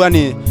kwa sababu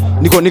gani?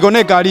 Niko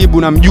naye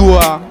karibu,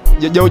 namjua.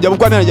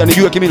 Japokuwa mimi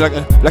hajanijua kimi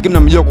lakini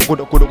namjua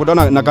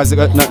kutana na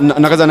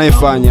kazi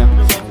anayofanya.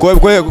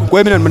 Kwa hiyo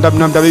mimi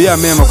namtabiria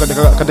mema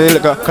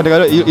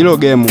katika hilo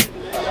game.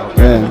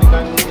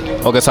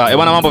 Okay, sawa.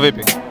 Bwana mambo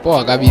vipi?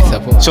 Poa kabisa,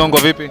 poa. Chongo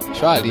vipi?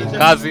 Shwari.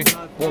 Kazi?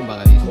 Bomba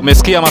kabisa.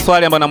 Umesikia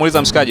maswali ambayo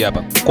namuuliza mshikaji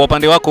hapa. Kwa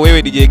upande wako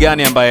wewe DJ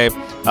gani ambaye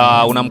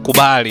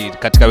unamkubali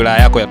katika wilaya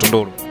yako ya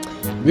Tunduru?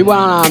 Mimi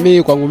bwana,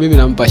 mimi kwangu mimi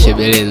nampa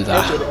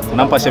Shebeleza.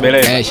 Unampa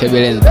Shebeleza?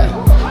 Shebeleza.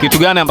 Kitu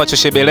gani ambacho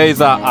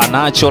Shebeleza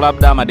anacho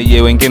labda ama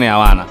DJ wengine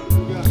hawana?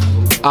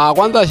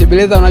 Kwanza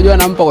Shebeleza unajua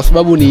nampa kwa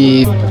sababu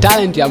ni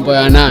talent ambayo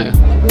anayo.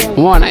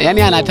 Umeona?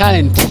 Yaani ana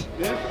talent.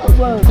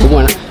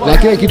 Umeona? Na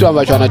kile kitu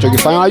ambacho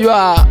anachokifanya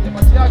unajua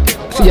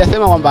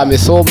sijasema kwamba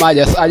amesoma,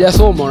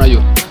 hajasoma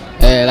unajua.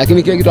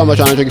 Lakini kile kitu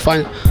ambacho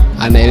anachokifanya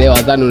anaelewa,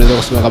 nadhani unaweza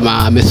kusema kama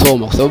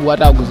amesoma kwa sababu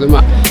hata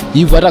kusema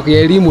hivyo hata kwa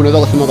elimu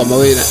unaweza kusema kama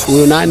wewe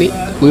huyo nani?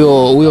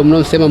 Huyo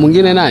mnomsema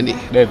mwingine nani?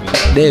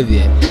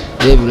 Devi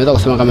unaweza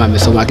kusema kama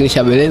amesoma, lakini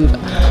Shebeleza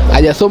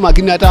hajasoma,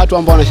 lakini hata watu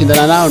ambao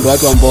wanashindana nao ndio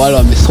watu ambao wale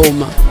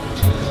wamesoma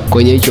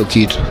kwenye hicho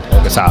kitu.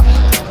 Okay, sawa.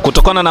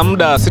 Kutokana na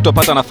muda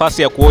sitopata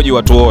nafasi ya kuoji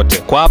watu wote.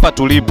 Kwa hapa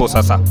tulipo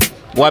sasa.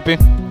 Wapi?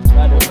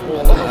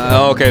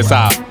 Okay,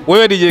 sawa.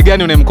 Wewe DJ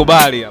gani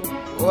unemkubali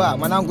hapa?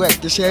 Mwanangu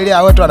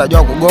kisheria watu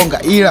wanajua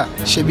kugonga ila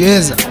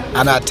Shebeleza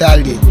ana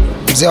hatari.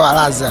 Mzee wa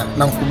Laza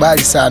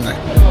namkubali sana.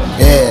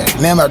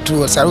 Mema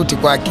tu, saluti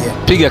kwake.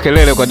 Piga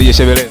kelele kwa DJ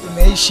Shebeleza.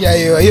 Imeisha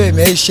hiyo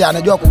imeisha,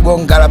 anajua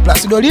kugonga La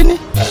Placido lini?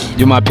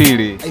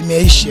 Jumapili.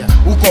 Imeisha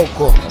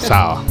huko.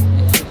 Sawa.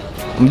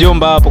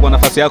 Mjomba hapo, kwa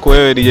nafasi yako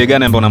wewe DJ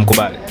gani ambaye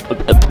unamkubali?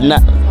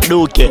 Na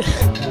Duke.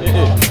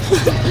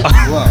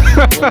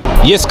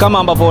 Yes, kama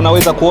ambavyo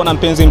unaweza kuona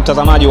mpenzi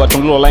mtazamaji wa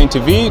Tunduru Online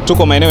TV,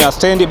 tuko maeneo ya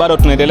stendi, bado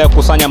tunaendelea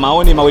kukusanya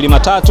maoni mawili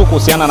matatu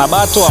kuhusiana na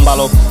bato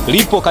ambalo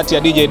lipo kati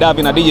ya DJ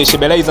Devi na DJ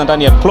Shebeleza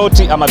ndani ya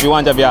ploti ama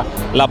viwanja vya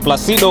La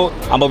Placido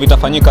ambao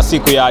vitafanyika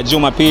siku ya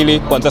Jumapili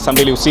kuanzia saa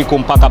 2 usiku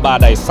mpaka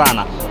baadaye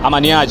sana. Ama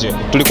ni aje?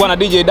 Tulikuwa na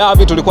DJ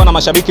Devi, tulikuwa na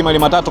mashabiki mawili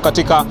matatu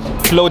katika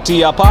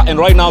ploti hapa, and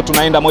right now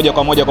tunaenda moja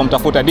kwa moja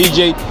kumtafuta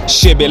DJ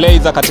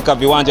Shebeleza katika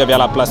viwanja vya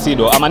La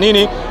Placido. Ama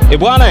nini?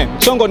 Bwana,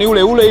 chongo ni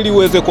ule ili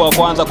uweze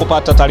kuanza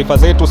kupata taarifa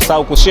zetu,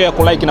 usisahau kushare,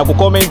 kulike na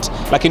kucomment,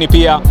 lakini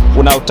pia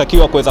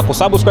unatakiwa kuweza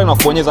kusubscribe na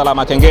kubonyeza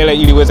alama kengele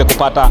ili uweze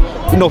kupata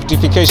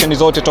notification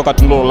zote toka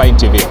Tunduru Online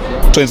TV.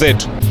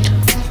 Twenzetu.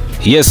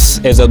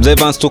 Yes, as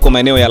observers tuko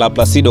maeneo ya La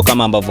Placido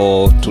kama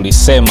ambavyo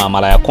tulisema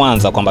mara ya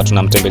kwanza kwamba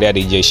tunamtembelea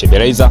DJ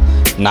Shebeleza,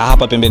 na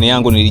hapa pembeni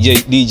yangu ni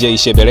DJ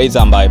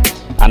Shebeleza ambaye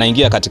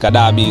anaingia katika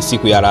dabi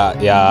siku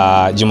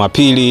ya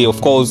Jumapili of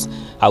course,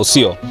 au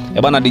sio?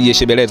 Bwana DJ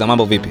Shebeleza,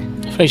 mambo vipi?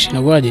 Fresh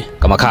inakuaje?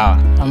 Kama kawa.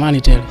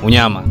 Amani tele.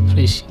 Unyama.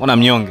 Fresh. Mbona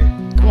mnyonge?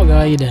 Kama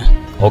kawaida.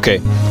 Okay.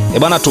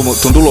 Bana,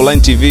 Tunduru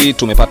Online TV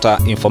tumepata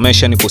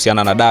information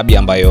kuhusiana na dabi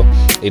ambayo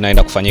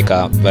inaenda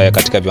kufanyika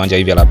katika viwanja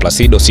hivi vya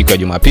Placido siku ya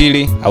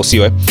Jumapili, au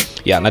siwe?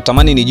 Yeah,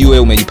 natamani nijue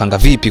umejipanga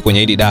vipi kwenye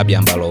hili dabi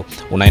ambalo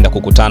unaenda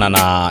kukutana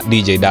na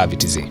DJ David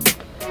TZ.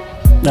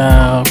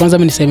 Kwanza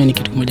mimi niseme ni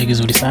kitu kimoja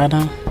kizuri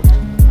sana.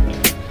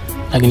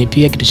 Lakini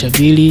pia kitu cha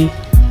pili,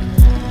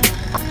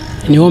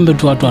 niombe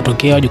tu watu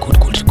watokee waje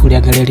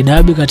kuliangalia hili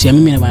dabi kati ya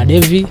mimi na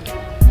Madevi,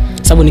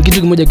 sababu ni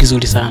kitu kimoja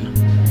kizuri sana.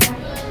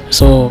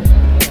 So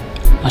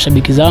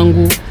mashabiki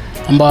zangu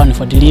ambao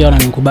wanifuatilia na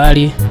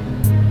nikubali,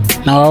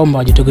 na waomba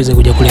wajitokeze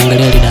kuja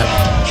kuliangalia hili dabi.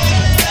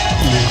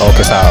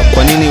 Okay, sawa.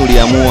 Kwa nini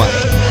uliamua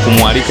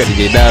kumwalika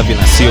DJ David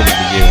na sio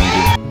DJ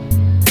wengine?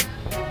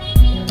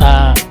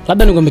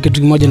 Labda nikwambie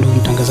kitu kimoja ndio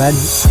mtangazaji.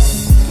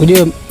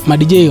 Unajua ma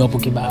DJ wapo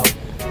kibao.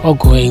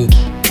 Wako wengi.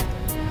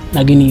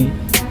 Lakini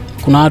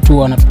kuna watu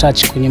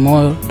wanatouch kwenye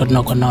moyo, ndio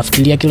tunakuwa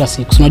tunawafikiria kila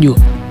siku, unajua.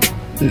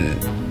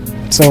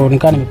 So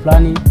nikaa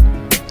nimeplani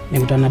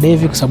nikutana na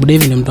Devi kwa sababu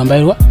Devi ni mtu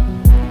ambaye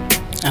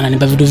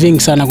ananipa vitu vingi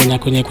sana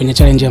kwenye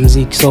challenge ya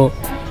muziki. So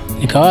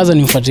nikawaza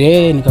nimfuate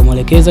yeye,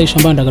 nikamwelekeza hiyo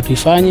ambayo nataka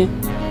tuifanye.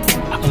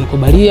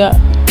 Akanikubalia.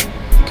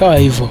 Kawa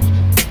hivyo.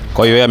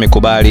 Kwa hiyo yeye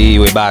amekubali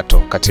iwe bato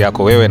kati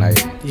yako wewe na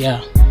yeye. Yeah.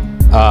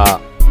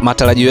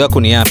 Matarajio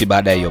yako ni yapi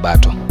baada ya hiyo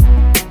bato?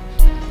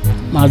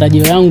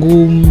 Matarajio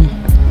yangu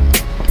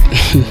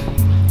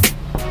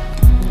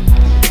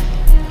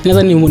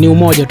naweza ni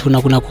umoja tu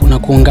na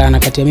kuungana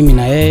kati ya mimi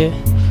na yeye,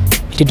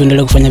 ili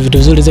tuendelee kufanya vitu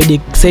vizuri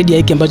zaidi ya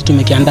hiki ambacho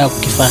tumekiandaa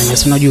kukifanya.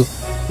 Si unajua?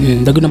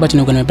 Ndio kitu ambacho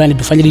niko na plan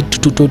tufanye ili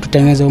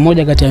tutengeneze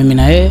umoja kati ya mimi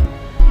na yeye,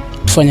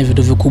 tufanye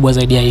vitu vikubwa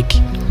zaidi ya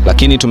hiki.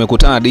 Lakini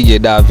tumekutana DJ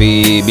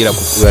Davi bila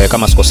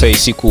kama sikosei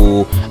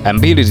siku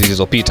 2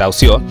 zilizopita, au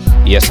sio?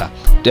 Yes.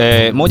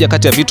 Moja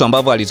kati ya vitu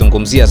ambavyo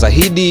alizungumzia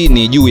zaidi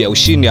ni juu ya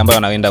ushindi ambao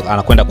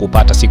anakwenda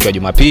kupata siku ya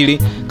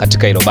Jumapili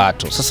katika hilo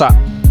bato. Sasa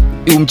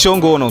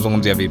mchongo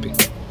unaozungumzia vipi?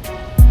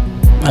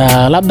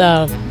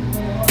 Labda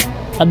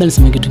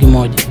niseme kitu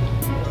kimoja.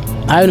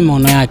 Hayo ni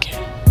maono yake.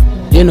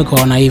 Yeye ndio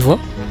kaona hivyo,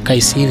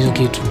 kaisi hivyo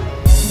kitu.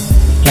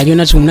 Lakini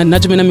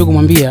nacho mimi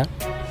kumwambia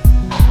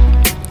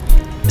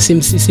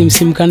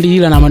simkandi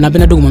ila na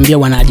napenda tu kumwambia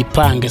bwana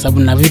ajipange, sababu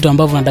na vitu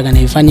ambavyo nataka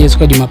nifanye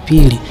siku ya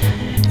Jumapili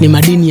ni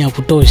madini ya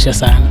kutosha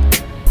sana.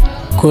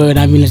 Kwa hiyo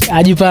na mimi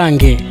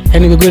ajipange.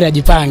 Yaani kweli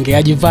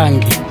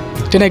ajipange.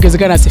 Tena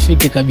ikiwezekana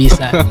asifike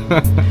kabisa.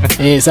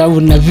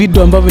 Sababu na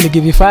vitu ambavyo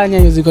nikivifanya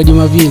hiyo siku ya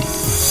Jumapili.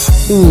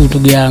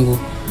 Ndugu yangu,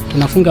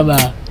 tunafunga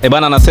baa.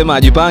 Bana anasema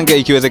ajipange,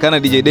 ikiwezekana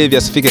DJ Davy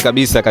asifike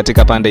kabisa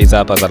katika pande hizo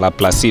hapa za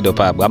Placido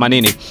pub ama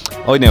nini.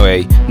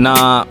 Anyway,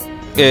 na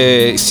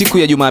siku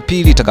ya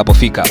Jumapili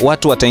itakapofika,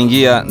 watu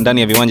wataingia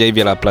ndani ya viwanja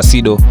hivi vya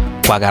Placido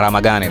kwa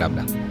gharama gani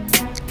labda?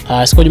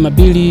 Siku ya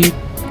Jumapili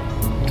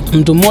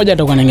mtu mmoja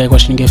atakuwa anaingia kwa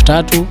shilingi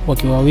 3000,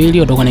 wakiwa wawili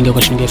watakuwa wanaingia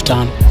kwa shilingi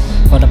 5000.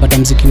 Watapata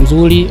muziki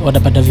mzuri,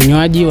 watapata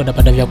vinywaji,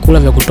 watapata vyakula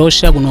vya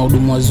kutosha, kuna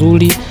huduma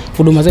nzuri,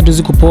 huduma zetu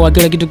ziko poa,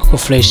 kila kitu kiko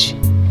fresh.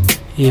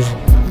 Hivyo.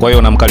 Kwa hiyo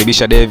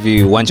unamkaribisha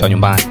Davy uwanja wa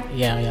nyumbani.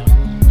 Yeah.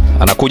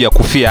 Anakuja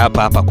kufia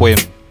hapa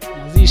kwenu.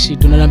 Mazishi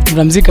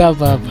tunamzika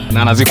hapa.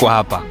 Na anazikwa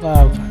hapa.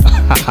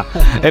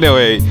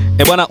 Anyway,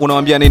 bwana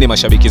unawaambia nini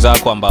mashabiki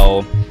zako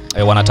ambao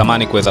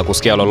wanatamani kuweza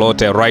kusikia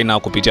lolote right now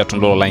kupitia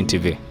Tunduru Online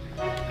TV?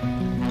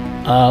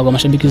 Kwa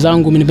mashabiki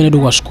zangu mimi nipende tu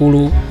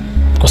kuwashukuru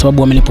kwa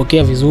sababu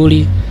wamenipokea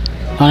vizuri.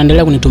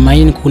 Wanaendelea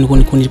kunitumaini,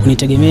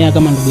 kunitegemea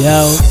kama ndugu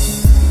yao.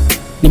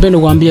 Nipende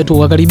kuambia tu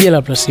wakaribia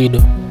la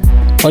Placido.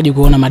 Waje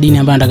kuona madini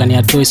ambayo nataka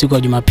niatoe siku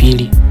ya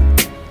Jumapili.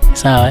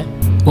 Sawa?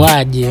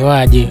 Waje,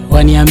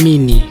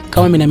 waniamini.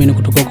 Kama mimi naamini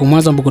kutoka kwa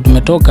mwanzo ambako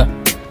tumetoka,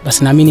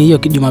 basi naamini hiyo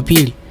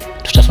Jumapili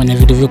tutafanya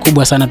vitu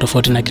vikubwa sana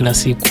tofauti na kila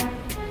siku.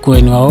 Kwa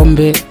hiyo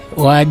niwaombe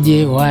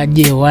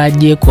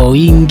waje kwa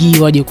wingi,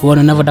 waje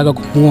kuona ninavyotaka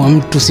kumuua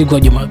mtu siku ya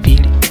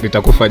Jumapili.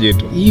 Litakufa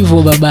jitu.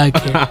 Hivyo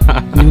babake.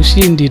 Ni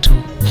ushindi tu.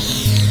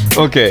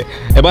 Okay.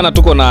 Bwana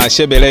tuko na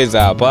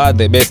Shebeleza hapa,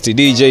 the best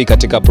DJ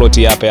katika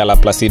ploti hapa ya La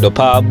Placido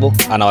pub.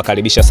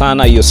 Anawakaribisha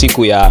sana hiyo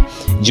siku ya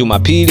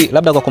Jumapili.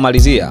 Labda kwa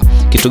kumalizia,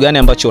 kitu gani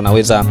ambacho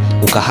unaweza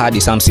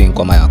ukahadi something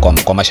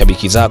kwa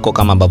mashabiki zako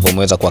kama ambavyo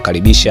umeweza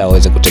kuwakaribisha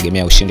waweze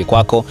kutegemea ushindi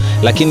kwako,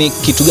 lakini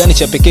kitu gani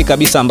cha pekee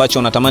kabisa ambacho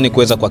unatamani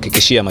kuweza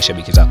kuhakikishia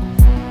mashabiki zako?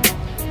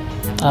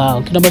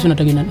 Kitu ambacho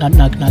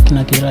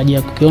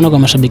natarajia kukiona kwa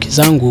mashabiki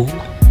zangu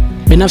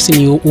binafsi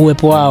ni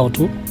uwepo wao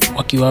tu,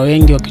 wakiwa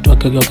wengi,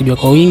 wakijua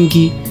kwa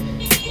wingi.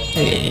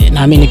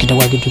 Naamini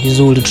kitakuwa kitu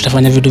kizuri,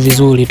 tutafanya vitu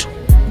vizuri tu.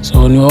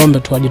 So niwaombe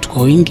tu waje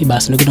kwa wingi,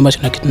 basi ndio kitu ambacho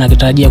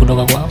nakitarajia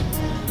kutoka kwao.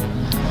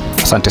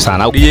 Asante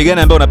sana. DJ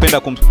gani ambaye unapenda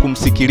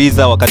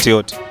kumsikiliza wakati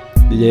wote?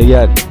 DJ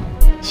gani?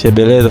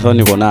 Shebeleza, kwa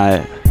niko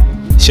naye.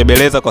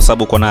 Shebeleza kwa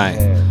sababu uko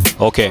naye.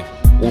 Okay.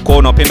 Uko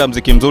unapenda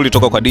muziki mzuri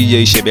toka kwa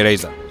DJ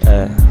Shebeleza?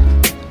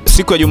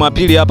 Siku ya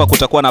Jumapili hapa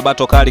kutakuwa na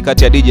battle kali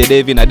kati ya DJ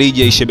Davy na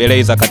DJ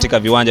Shebeleza katika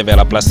viwanja vya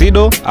La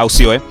Placido, au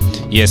sio?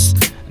 Yes.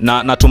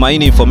 Na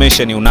natumaini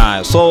information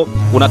unayo. So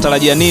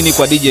unatarajia nini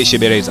kwa DJ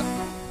Shebeleza?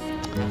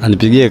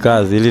 anipigie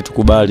kazi ili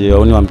tukubali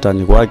aone wa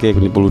mtani kwake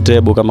ni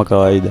bulutebo kama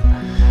kawaida.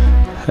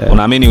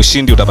 Unaamini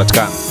ushindi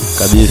utapatikana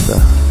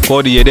kabisa?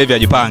 Kwa DJ Devi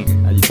ajipange.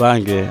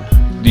 Ajipange.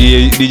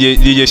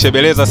 DJ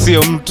Shebeleza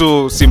sio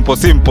mtu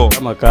simple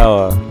kama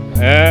kawa.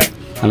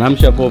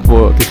 Anamsha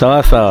popo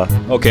kisawasawa.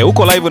 Okay,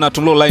 uko live na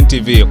Tunduru Online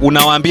TV.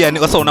 Unawaambia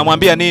sasa,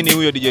 unamwambia nini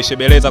huyo DJ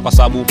Shebeleza, kwa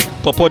sababu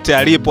popote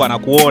alipo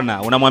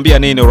anakuona? Unamwambia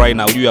nini right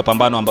now juu ya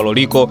pambano ambalo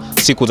liko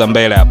siku za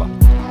mbele hapa?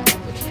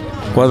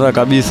 Kwanza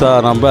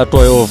kabisa naomba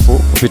atoe hofu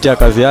kupitia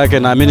kazi yake,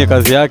 naamini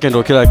kazi yake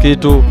ndio kila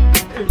kitu.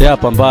 Yeye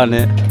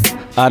apambane,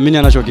 aamini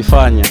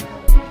anachokifanya.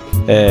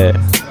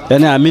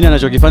 Yaani aamini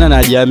anachokifanya na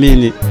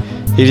ajiamini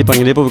ili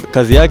panginepo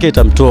kazi yake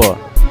itamtoa.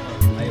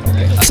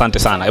 Asante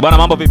sana. Bwana,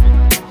 mambo vipi?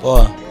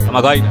 Poa.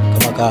 Kama kawaida.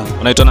 Kama kawa.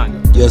 Unaitwa nani?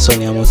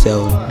 Johnson ya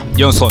Museo.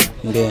 Johnson.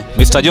 Ndiyo.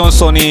 Mr.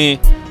 Johnson, ni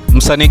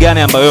msanii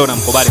gani ambaye wewe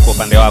unamkubali kwa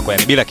upande wako,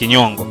 yani bila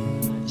kinyongo?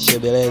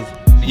 Shebeleza.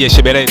 DJ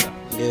Shebeleza.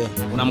 Ndiyo.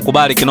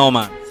 Unamkubali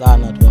kinoma?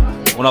 Sana tu.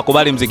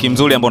 Unakubali muziki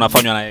mzuri ambao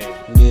unafanywa na yeye?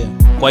 Ndiyo.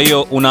 Kwa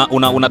hiyo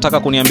unataka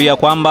kuniambia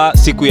kwamba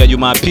siku ya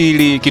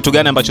Jumapili kitu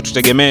gani ambacho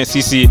tutegemee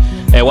sisi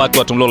watu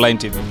wa Tunduru Online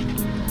TV?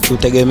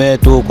 Tutegemee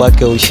tu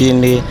kwake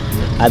ushindi,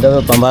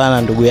 atapambana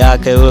na ndugu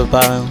yake yule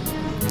pale.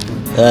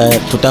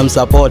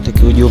 Tutamsupport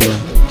kiujumla.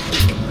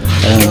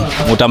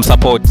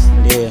 Utamsupport?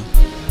 Ndiyo.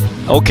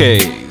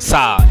 Okay,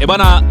 sawa.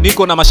 Bwana,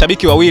 niko na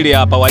mashabiki wawili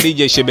hapa wa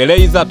DJ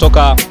Shebeleza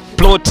toka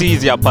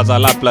ploti hapa za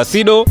La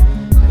Placido.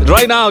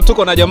 Right now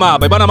tuko na jamaa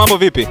hapa. Bwana, mambo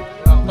vipi?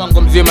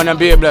 Mpango mzima,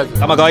 niambie brother.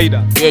 Kama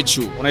kawaida.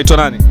 Yechu. Unaitwa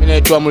nani? Mimi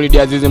naitwa Mulidi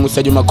Azizi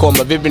Musa Juma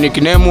Komba. Vipi, ni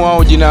kinemu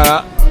au jina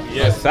la?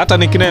 Yes, hata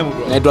ni kinemu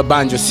bro. Naitwa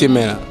Banjo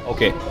Simela.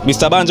 Okay.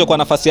 Mr. Banjo, kwa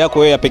nafasi yako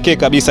wewe ya pekee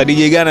kabisa,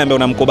 DJ gani ambaye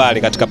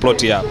unamkubali katika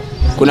ploti yako?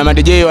 Kuna ma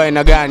DJ wa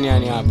aina gani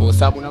yani hapo? Kwa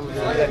sababu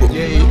unapokuwa DJ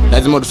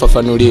lazima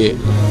utufafanulie.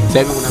 Sasa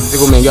hivi kuna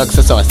muziki umeingia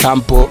kisasa wa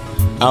sample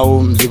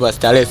au muziki wa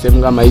starehe,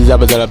 sehemu kama hizi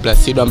hapa za La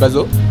Placido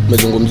ambazo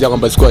umezungumzia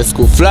kwamba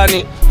siku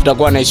fulani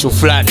tutakuwa na issue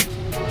fulani.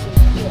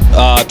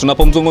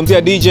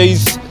 Tunapomzungumzia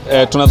DJs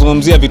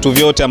tunazungumzia vitu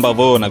vyote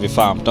ambavyo wewe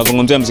unavifahamu.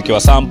 Tunazungumzia muziki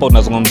wa sample,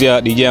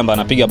 tunazungumzia DJ ambaye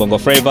anapiga bongo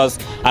flavors,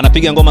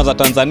 anapiga ngoma za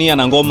Tanzania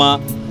na ngoma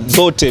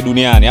zote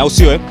duniani, au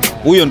sio?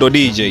 Huyo ndo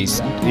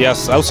DJs.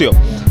 Yes, au sio?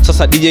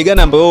 Sasa DJ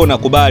gani ambaye wewe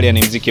unakubali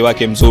yani muziki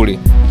wake mzuri?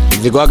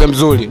 Muziki wake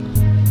mzuri.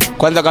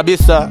 Kwanza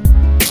kabisa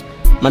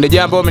DJ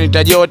ambao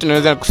umenitajia wote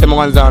naweza kusema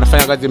kwanza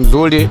wanafanya kazi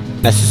mzuri,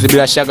 na sisi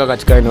bila shaka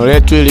katika eneo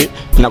letu hili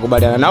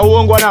tunakubaliana na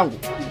uongo wanangu.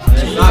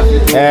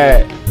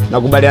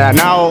 Nakubaliana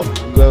nao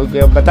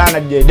kupatana na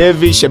DJ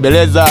Devi,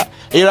 Shebeleza,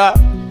 ila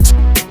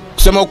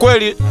kusema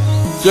ukweli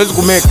siwezi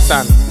kumake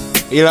sana,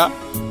 ila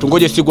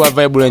tungoje siku ya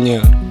vibe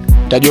yenyewe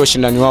tajua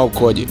ushindani wao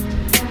ukoje.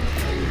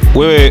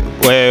 Wewe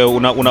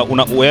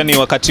yani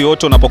wakati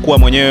wote unapokuwa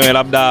mwenyewe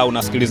labda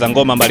unasikiliza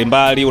ngoma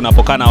mbalimbali,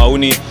 unapokaa na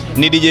wauni,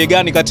 ni DJ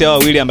gani kati ya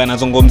wawili ambaye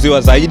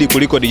anazungumziwa zaidi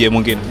kuliko DJ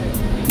mwingine?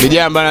 DJ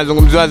ambaye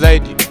anazungumziwa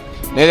zaidi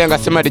naweza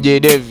ngasema DJ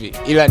Devi,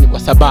 ila ni kwa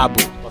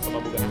sababu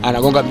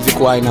anagonga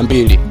muziki wa aina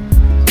mbili.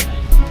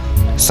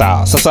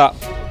 Sawa. Sasa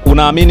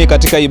unaamini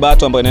katika hii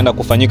battle ambayo inaenda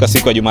kufanyika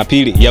siku ya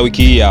Jumapili ya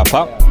wiki hii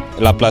hapa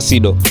La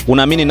Placido,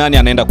 unaamini nani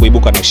anaenda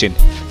kuibuka na ushindi?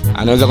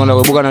 Anaweza kwenda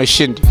kuibuka na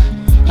ushindi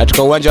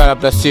katika uwanja wa La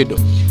Placido?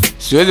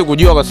 Siwezi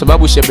kujua kwa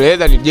sababu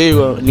Shebeleza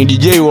ni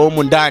DJ wa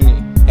humu ndani,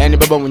 yani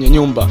baba mwenye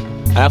nyumba.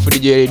 Alafu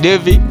DJ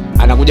Devi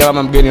anakuja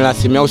kama mgeni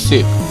rasmi, au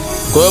si?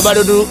 Kwa hiyo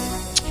bado tu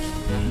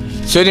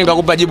siwezi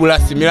nikakupa jibu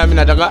rasmi, mimi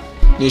nataka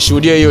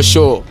nishuhudie hiyo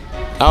show.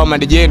 Hao ma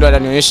DJ ndo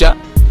atanionyesha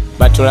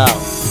battle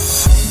lao.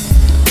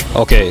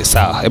 Okay,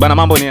 sawa. Bwana,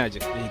 mambo ni aje?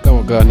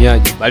 Kama kawa ni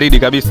aje? Baridi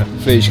kabisa.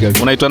 Fresh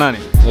kabisa. Unaitwa nani?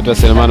 Naitwa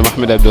Selemani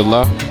Mahmed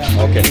Abdullah.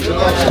 Okay.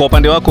 Kwa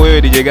upande wako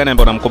wewe DJ gani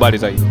ambaye unamkubali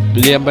zaidi?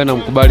 DJ ambaye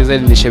namkubali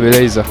zaidi ni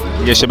Shebeleza.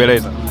 DJ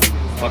Shebeleza.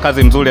 Kwa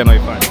kazi nzuri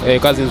anayoifanya.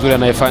 Kazi nzuri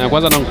anaifanya.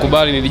 Kwanza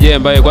namkubali ni DJ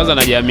ambaye kwanza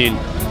anajiamini.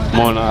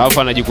 Umeona?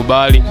 Alafu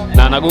anajikubali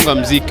na anagonga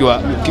muziki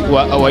wa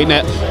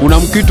aina, una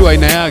mkitu wa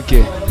aina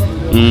yake.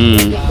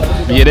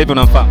 DJ Devi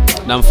unamfahamu?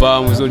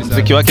 Namfahamu vizuri sana.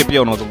 Muziki wake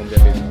pia unaozungumzia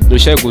vipi?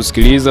 Nishai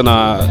kusikiliza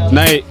na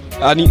naye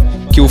yani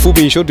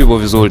kiufupi short ipo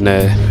vizuri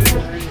naye.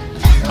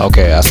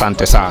 Okay,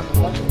 asante sana.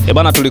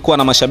 Bwana, tulikuwa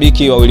na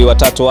mashabiki wawili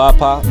watatu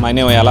hapa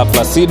maeneo ya La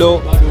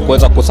Placido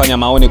kuweza kukusanya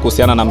maoni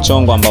kuhusiana na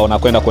mchongo ambao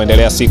unakwenda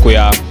kuendelea siku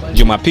ya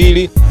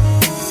Jumapili.